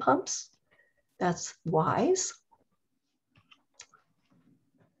clean pumps. That's wise.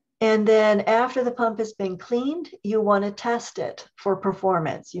 And then after the pump has been cleaned, you want to test it for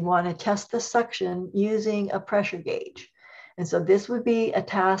performance. You want to test the suction using a pressure gauge. And so this would be a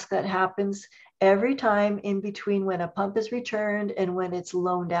task that happens every time in between when a pump is returned and when it's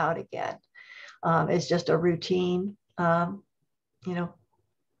loaned out again. It's just a routine,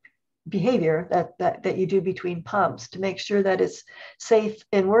 behavior that you do between pumps to make sure that it's safe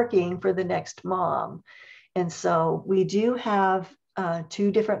and working for the next mom. And so we do have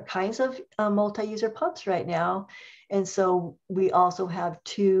 2 different kinds of multi-user pumps right now. And so we also have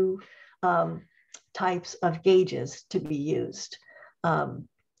 2 types of gauges to be used.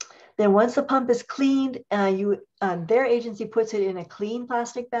 Then once the pump is cleaned, their agency puts it in a clean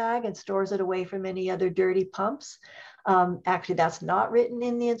plastic bag and stores it away from any other dirty pumps. Actually, that's not written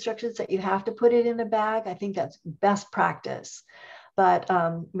in the instructions that you have to put it in a bag. I think that's best practice. But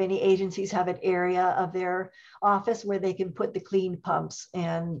many agencies have an area of their office where they can put the clean pumps,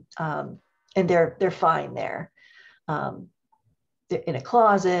 and they're fine there. They're in a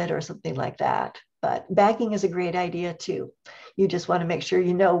closet or something like that. But bagging is a great idea too. You just want to make sure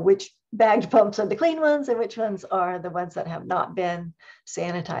you know which bagged pumps are the clean ones and which ones are the ones that have not been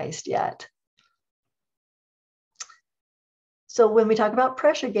sanitized yet. So when we talk about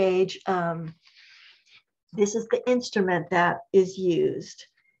pressure gauge, this is the instrument that is used.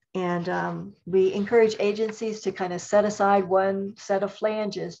 And we encourage agencies to kind of set aside one set of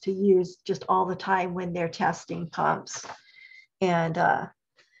flanges to use just all the time when they're testing pumps. And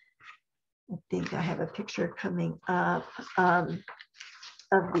I think I have a picture coming up of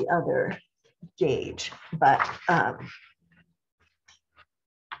the other gauge, but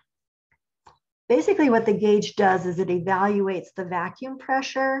basically what the gauge does is it evaluates the vacuum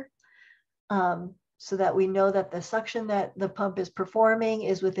pressure so that we know that the suction that the pump is performing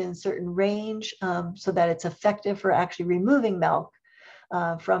is within certain range, so that it's effective for actually removing milk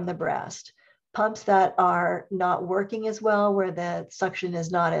from the breast. Pumps that are not working as well, where the suction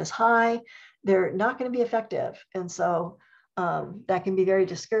is not as high, they're not going to be effective. And so that can be very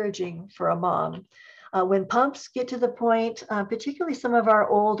discouraging for a mom. When pumps get to the point, particularly some of our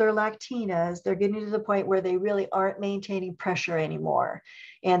older lactinas, they're getting to the point where they really aren't maintaining pressure anymore,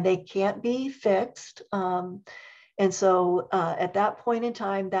 and they can't be fixed. And so at that point in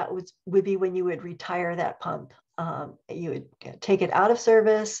time, that would be when you would retire that pump. You would take it out of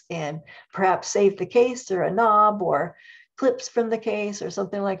service and perhaps save the case or a knob or clips from the case or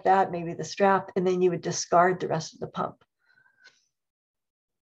something like that, maybe the strap, and then you would discard the rest of the pump.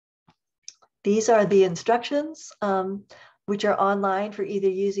 These are the instructions, which are online for either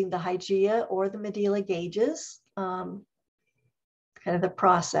using the Hygeia or the Medela gauges. kind of the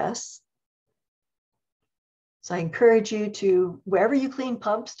process. So I encourage you to, wherever you clean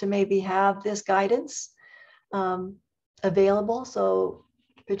pumps, to maybe have this guidance available. So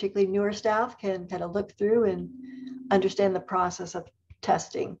particularly newer staff can kind of look through and understand the process of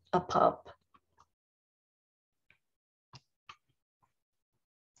testing a pump.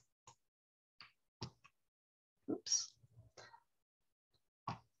 Oops.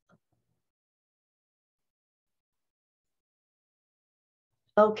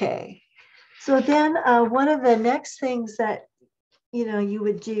 Okay, so then one of the next things that you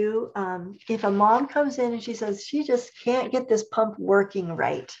would do if a mom comes in and she says she just can't get this pump working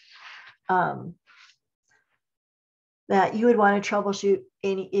right, that you would want to troubleshoot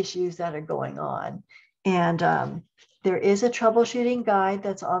any issues that are going on. And there is a troubleshooting guide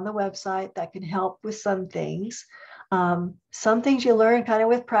that's on the website that can help with some things. Some things you learn kind of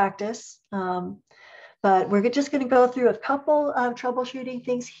with practice. But we're just going to go through a couple of troubleshooting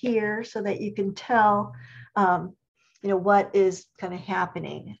things here so that you can tell, what is kind of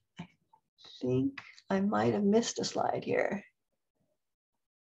happening. I think I might have missed a slide here.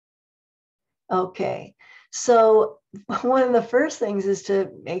 Okay, so one of the first things is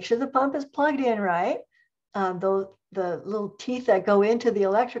to make sure the pump is plugged in right. The little teeth that go into the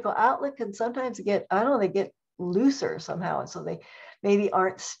electrical outlet can sometimes get, they get looser somehow. And so they maybe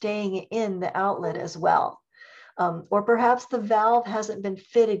aren't staying in the outlet as well. Or perhaps the valve hasn't been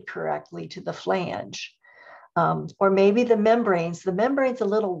fitted correctly to the flange. Or maybe the membrane's a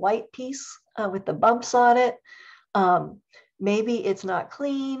little white piece with the bumps on it. Maybe it's not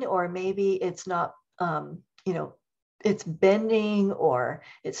clean, or maybe it's not, it's bending or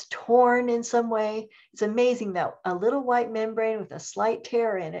it's torn in some way. It's amazing that a little white membrane with a slight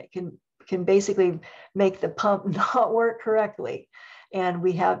tear in it can basically make the pump not work correctly. And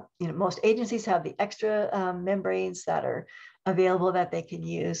we have, most agencies have the extra membranes that are available that they can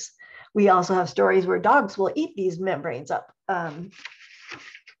use. We also have stories where dogs will eat these membranes up. And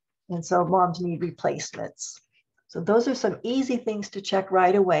so moms need replacements. So those are some easy things to check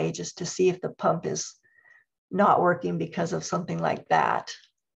right away, just to see if the pump is not working because of something like that.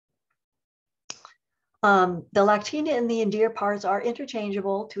 The lactina and the endear parts are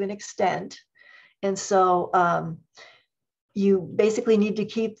interchangeable to an extent. And so you basically need to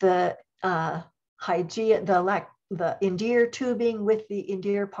keep the the endear tubing with the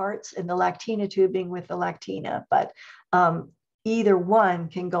endear parts and the lactina tubing with the lactina, but either one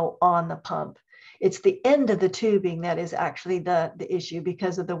can go on the pump. It's the end of the tubing that is actually the issue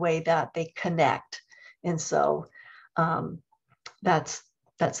because of the way that they connect. And so that's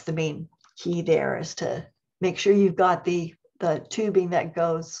the main key there, is to make sure you've got the tubing that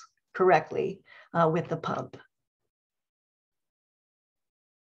goes correctly with the pump.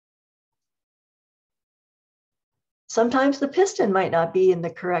 Sometimes the piston might not be in the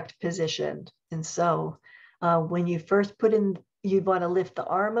correct position. And so when you first put in, you want to lift the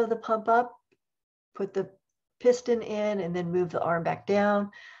arm of the pump up, put the piston in, and then move the arm back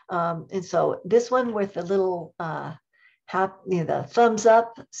down. And so this one with the little the thumbs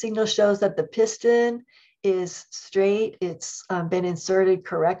up signal shows that the piston is straight. It's been inserted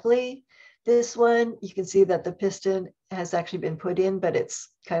correctly. This one, you can see that the piston has actually been put in, but it's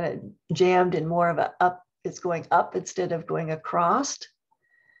kind of jammed in more of a up. It's going up instead of going across.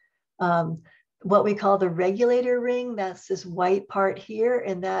 What we call the regulator ring, that's this white part here,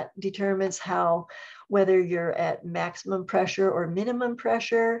 and that determines whether you're at maximum pressure or minimum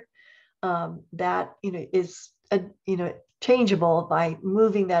pressure. That is changeable by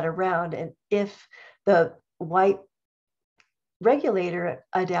moving that around. And if the white regulator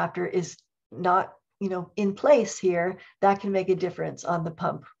adapter is not in place here, that can make a difference on the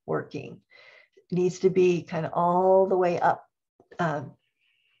pump working. It needs to be kind of all the way up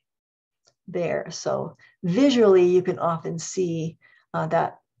there. So visually, you can often see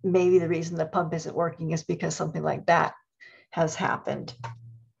that maybe the reason the pump isn't working is because something like that has happened.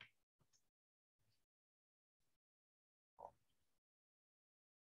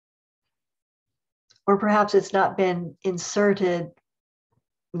 Or perhaps it's not been inserted,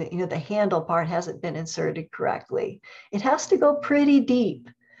 the handle part hasn't been inserted correctly. It has to go pretty deep.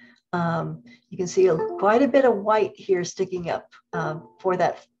 You can see quite a bit of white here sticking up for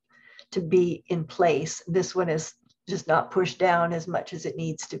that to be in place. This one is just not pushed down as much as it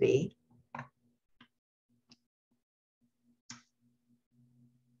needs to be.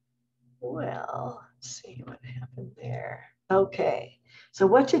 Well, let's see what happened there. Okay, so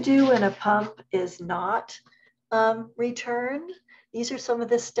what to do when a pump is not returned. These are some of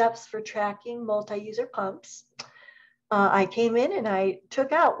the steps for tracking multi-user pumps. I came in and I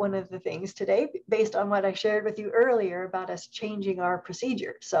took out one of the things today based on what I shared with you earlier about us changing our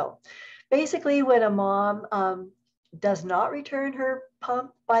procedure. So basically when a mom does not return her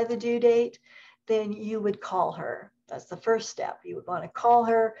pump by the due date, then you would call her. That's the first step. You would want to call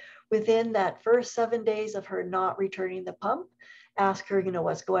her within that first 7 days of her not returning the pump. Ask her,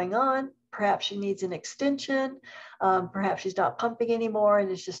 what's going on. Perhaps she needs an extension. Perhaps she's not pumping anymore and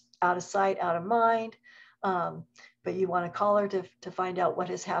it's just out of sight, out of mind. But you want to call her to find out what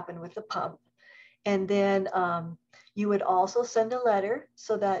has happened with the pump. And then you would also send a letter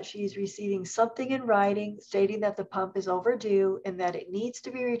so that she's receiving something in writing stating that the pump is overdue and that it needs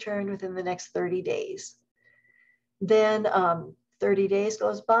to be returned within the next 30 days. Then 30 days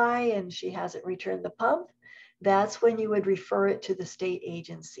goes by and she hasn't returned the pump. That's when you would refer it to the state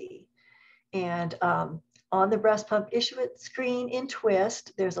agency. And on the breast pump issuance screen in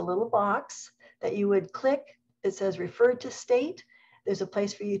Twist, there's a little box that you would click. It says referred to state. There's a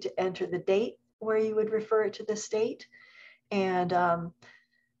place for you to enter the date where you would refer it to the state. And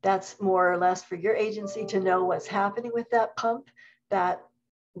that's more or less for your agency to know what's happening with that pump. That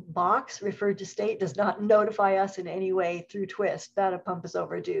box referred to state does not notify us in any way through Twist that a pump is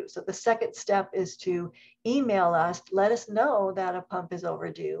overdue. So the second step is to email us, let us know that a pump is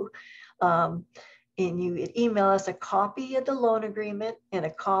overdue. And you email us a copy of the loan agreement and a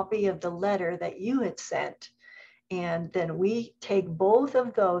copy of the letter that you had sent. And then we take both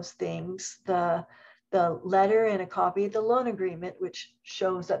of those things, the letter and a copy of the loan agreement, which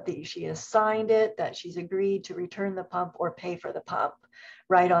shows that she has signed it, that she's agreed to return the pump or pay for the pump,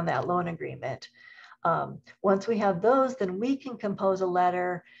 right on that loan agreement. Once we have those, then we can compose a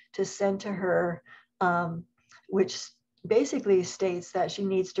letter to send to her, which basically states that she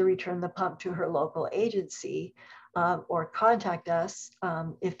needs to return the pump to her local agency or contact us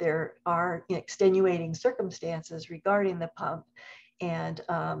if there are extenuating circumstances regarding the pump. And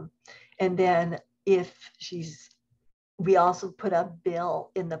then if we also put a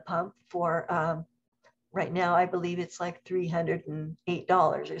bill in the pump for, right now, I believe it's like $308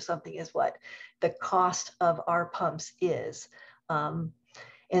 or something is what the cost of our pumps is. And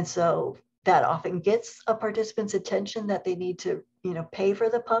so that often gets a participant's attention that they need to, pay for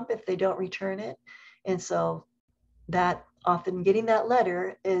the pump if they don't return it. And so that often getting that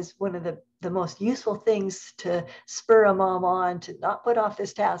letter is one of the most useful things to spur a mom on to not put off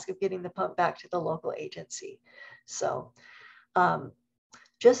this task of getting the pump back to the local agency. So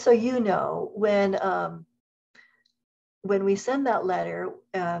just so you know, when we send that letter,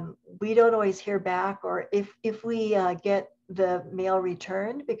 we don't always hear back, or if we get the mail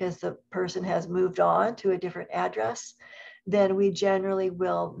returned because the person has moved on to a different address, then we generally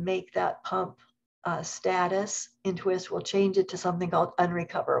will make that pump status in Twist. We'll change it to something called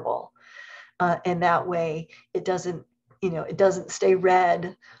unrecoverable, and that way it doesn't stay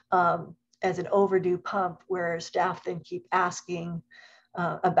red as an overdue pump where staff then keep asking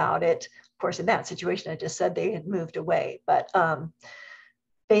about it. Of course, in that situation, I just said they had moved away, but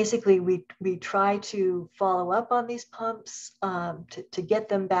basically we try to follow up on these pumps to get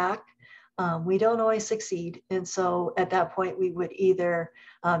them back. We don't always succeed. And so at that point, we would either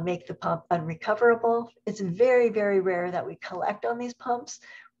make the pump unrecoverable. It's very, very rare that we collect on these pumps.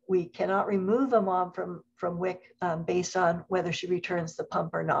 We cannot remove a mom from WIC based on whether she returns the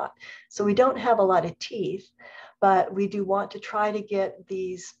pump or not. So we don't have a lot of teeth, but we do want to try to get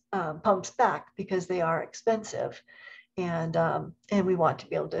these pumps back because they are expensive. And we want to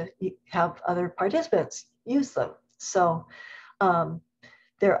be able to have other participants use them. So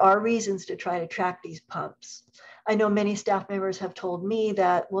there are reasons to try to track these pumps. I know many staff members have told me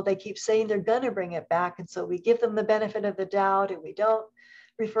that, well, they keep saying they're going to bring it back. And so we give them the benefit of the doubt and we don't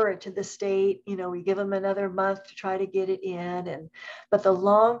refer it to the state. We give them another month to try to get it in. But the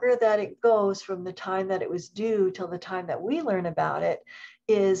longer that it goes from the time that it was due till the time that we learn about it,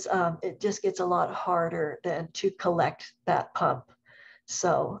 it just gets a lot harder than to collect that pump.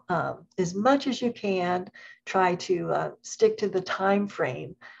 So as much as you can, try to stick to the time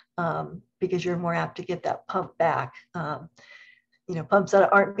frame because you're more apt to get that pump back. Pumps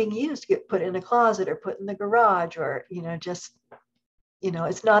that aren't being used get put in a closet or put in the garage, or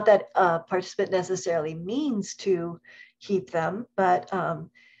it's not that a participant necessarily means to keep them, but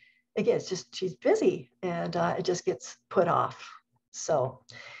again, it's just she's busy and it just gets put off. So.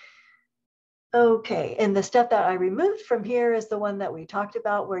 Okay, and the step that I removed from here is the one that we talked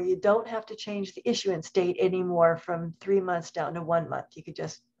about where you don't have to change the issuance date anymore from 3 months down to 1 month. You could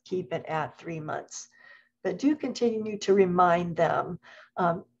just keep it at 3 months, but do continue to remind them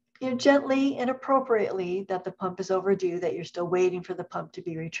gently and appropriately that the pump is overdue, that you're still waiting for the pump to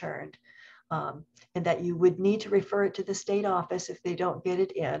be returned. and that you would need to refer it to the state office if they don't get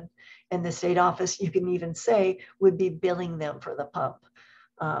it in. And the state office, you can even say, would be billing them for the pump.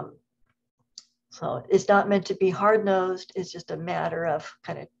 So it's not meant to be hard-nosed. It's just a matter of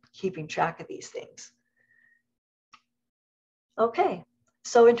kind of keeping track of these things. Okay,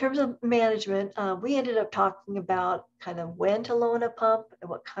 so in terms of management, we ended up talking about kind of when to loan a pump and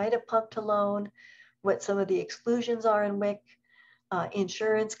what kind of pump to loan, what some of the exclusions are in WIC,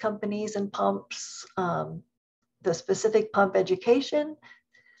 insurance companies and pumps, the specific pump education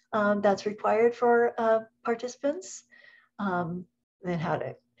that's required for participants, and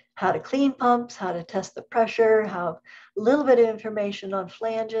how to clean pumps, how to test the pressure, how a little bit of information on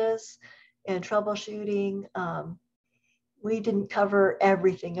flanges and troubleshooting. We didn't cover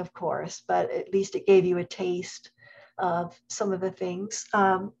everything, of course, but at least it gave you a taste of some of the things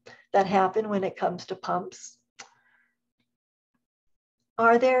that happen when it comes to pumps.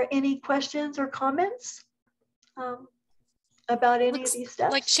 Are there any questions or comments about any of these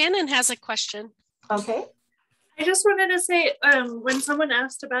steps? Like Shannon has a question. Okay. I just wanted to say, when someone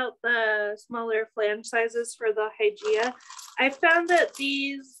asked about the smaller flange sizes for the Hygieia, I found that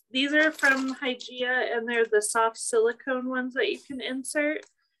these are from Hygieia, and they're the soft silicone ones that you can insert,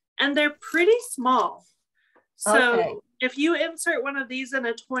 and they're pretty small. So okay. If you insert one of these in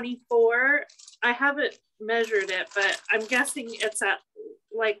a 24, I haven't measured it, but I'm guessing it's at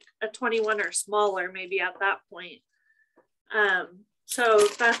like a 21 or smaller, maybe at that point. So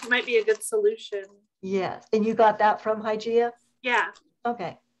that might be a good solution. Yes, and you got that from Hygieia? Yeah.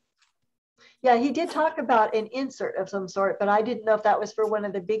 Okay. Yeah, he did talk about an insert of some sort, but I didn't know if that was for one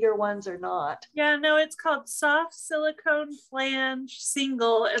of the bigger ones or not. Yeah, no, it's called soft silicone flange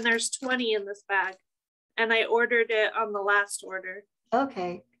single, and there's 20 in this bag. And I ordered it on the last order.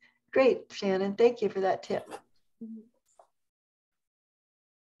 Okay, great, Shannon. Thank you for that tip.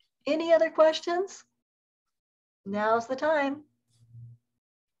 Any other questions? Now's the time.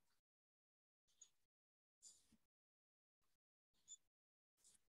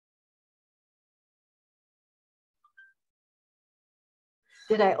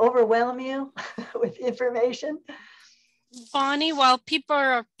 Did I overwhelm you with information? Bonnie, while people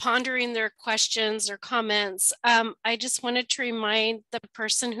are pondering their questions or comments, I just wanted to remind the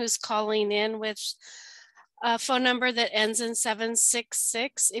person who's calling in with a phone number that ends in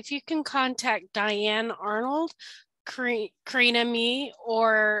 766, if you can contact Diane Arnold, Karina, me,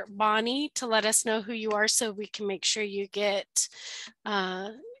 or Bonnie to let us know who you are so we can make sure you get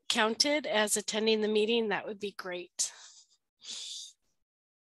counted as attending the meeting, that would be great.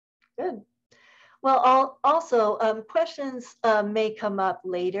 Good. Well, also questions may come up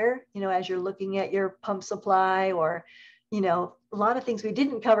later, as you're looking at your pump supply, or, a lot of things we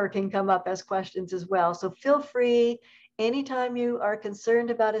didn't cover can come up as questions as well. So feel free anytime you are concerned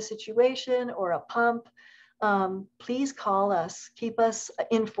about a situation or a pump, please call us, keep us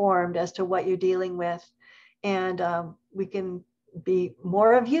informed as to what you're dealing with. And we can be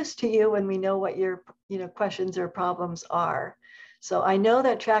more of use to you when we know what your, questions or problems are. So I know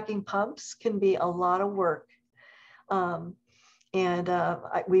that tracking pumps can be a lot of work.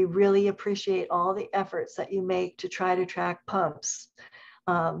 We really appreciate all the efforts that you make to try to track pumps.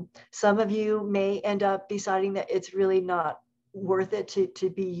 Some of you may end up deciding that it's really not worth it to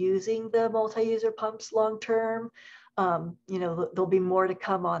be using the multi-user pumps long-term. There'll be more to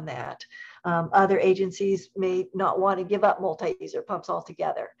come on that. Other agencies may not want to give up multi-user pumps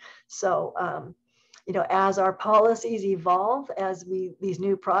altogether. So, as our policies evolve, as these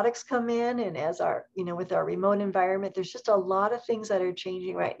new products come in, and as our, with our remote environment, there's just a lot of things that are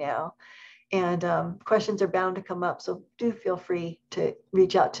changing right now. And questions are bound to come up. So do feel free to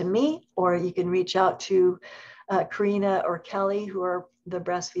reach out to me, or you can reach out to Karina or Kelly, who are the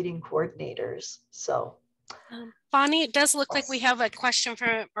breastfeeding coordinators. So Bonnie, it does look like we have a question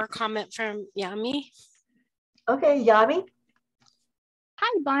or comment from Yami. Okay, Yami.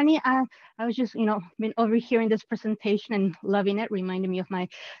 Hi, Bonnie. I was just, been overhearing this presentation and loving it, reminding me of my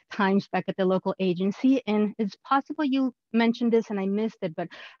times back at the local agency. And it's possible you mentioned this and I missed it, but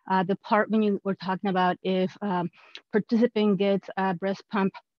the part when you were talking about if participant gets a breast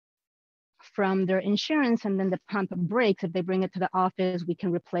pump from their insurance and then the pump breaks, if they bring it to the office, we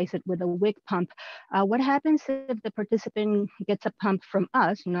can replace it with a WIC pump. What happens if the participant gets a pump from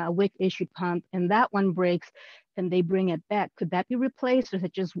us, a WIC issued pump, and that one breaks and they bring it back? Could that be replaced, or is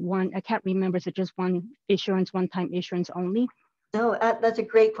it just one? I can't remember. Is it just one issuance, one-time issuance only? No, that's a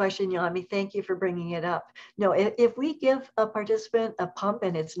great question, Yami. Thank you for bringing it up. No, if we give a participant a pump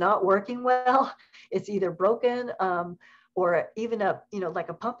and it's not working well, it's either broken, or even like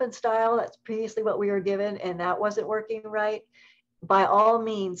a pump and style, that's previously what we were given and that wasn't working right. by all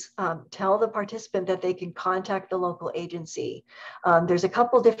means, tell the participant that they can contact the local agency. There's a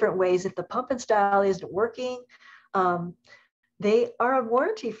couple different ways. If the pump and style isn't working, they are on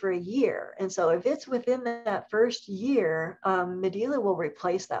warranty for a year. And so if it's within that first year, Medela will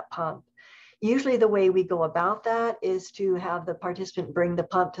replace that pump. Usually the way we go about that is to have the participant bring the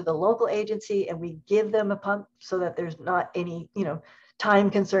pump to the local agency, and we give them a pump so that there's not any,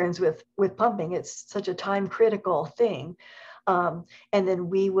 time concerns with pumping. It's such a time critical thing. And then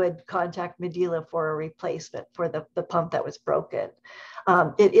we would contact Medela for a replacement for the pump that was broken.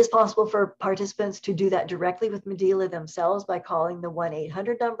 It is possible for participants to do that directly with Medela themselves by calling the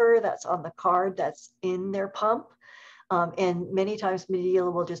 1-800 number that's on the card that's in their pump. And many times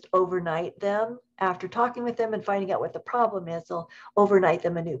Medela will just overnight them. After talking with them and finding out what the problem is, they'll overnight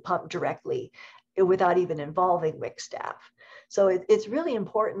them a new pump directly without even involving WIC staff. So it's really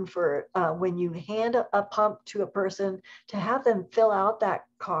important for when you hand a pump to a person to have them fill out that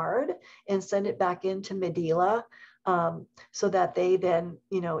card and send it back into Medela, so that they then,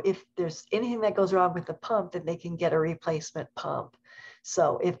 if there's anything that goes wrong with the pump, then they can get a replacement pump.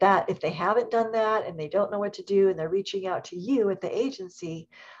 So if they haven't done that and they don't know what to do and they're reaching out to you at the agency,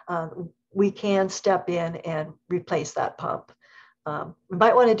 we can step in and replace that pump. We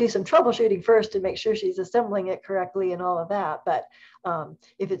might want to do some troubleshooting first to make sure she's assembling it correctly and all of that. But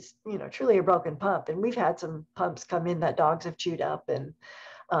if it's truly a broken pump, and we've had some pumps come in that dogs have chewed up, and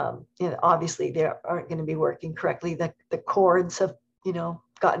obviously they aren't going to be working correctly. The cords have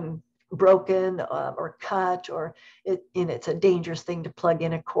gotten broken or cut, or it's a dangerous thing to plug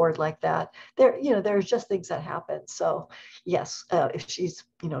in a cord like that. There's just things that happen. So yes, if she's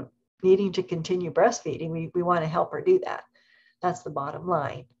needing to continue breastfeeding, we want to help her do that. That's the bottom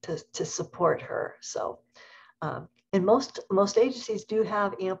line, to support her. So and most agencies do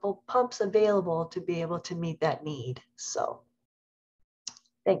have ample pumps available to be able to meet that need. So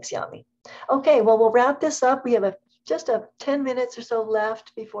thanks, Yami. Okay, well, we'll wrap this up. We have just 10 minutes or so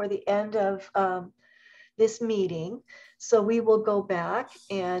left before the end of this meeting. So we will go back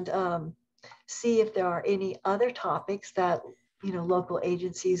and see if there are any other topics that local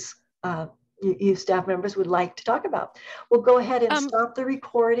agencies, you staff members would like to talk about. We'll go ahead and stop the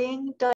recording.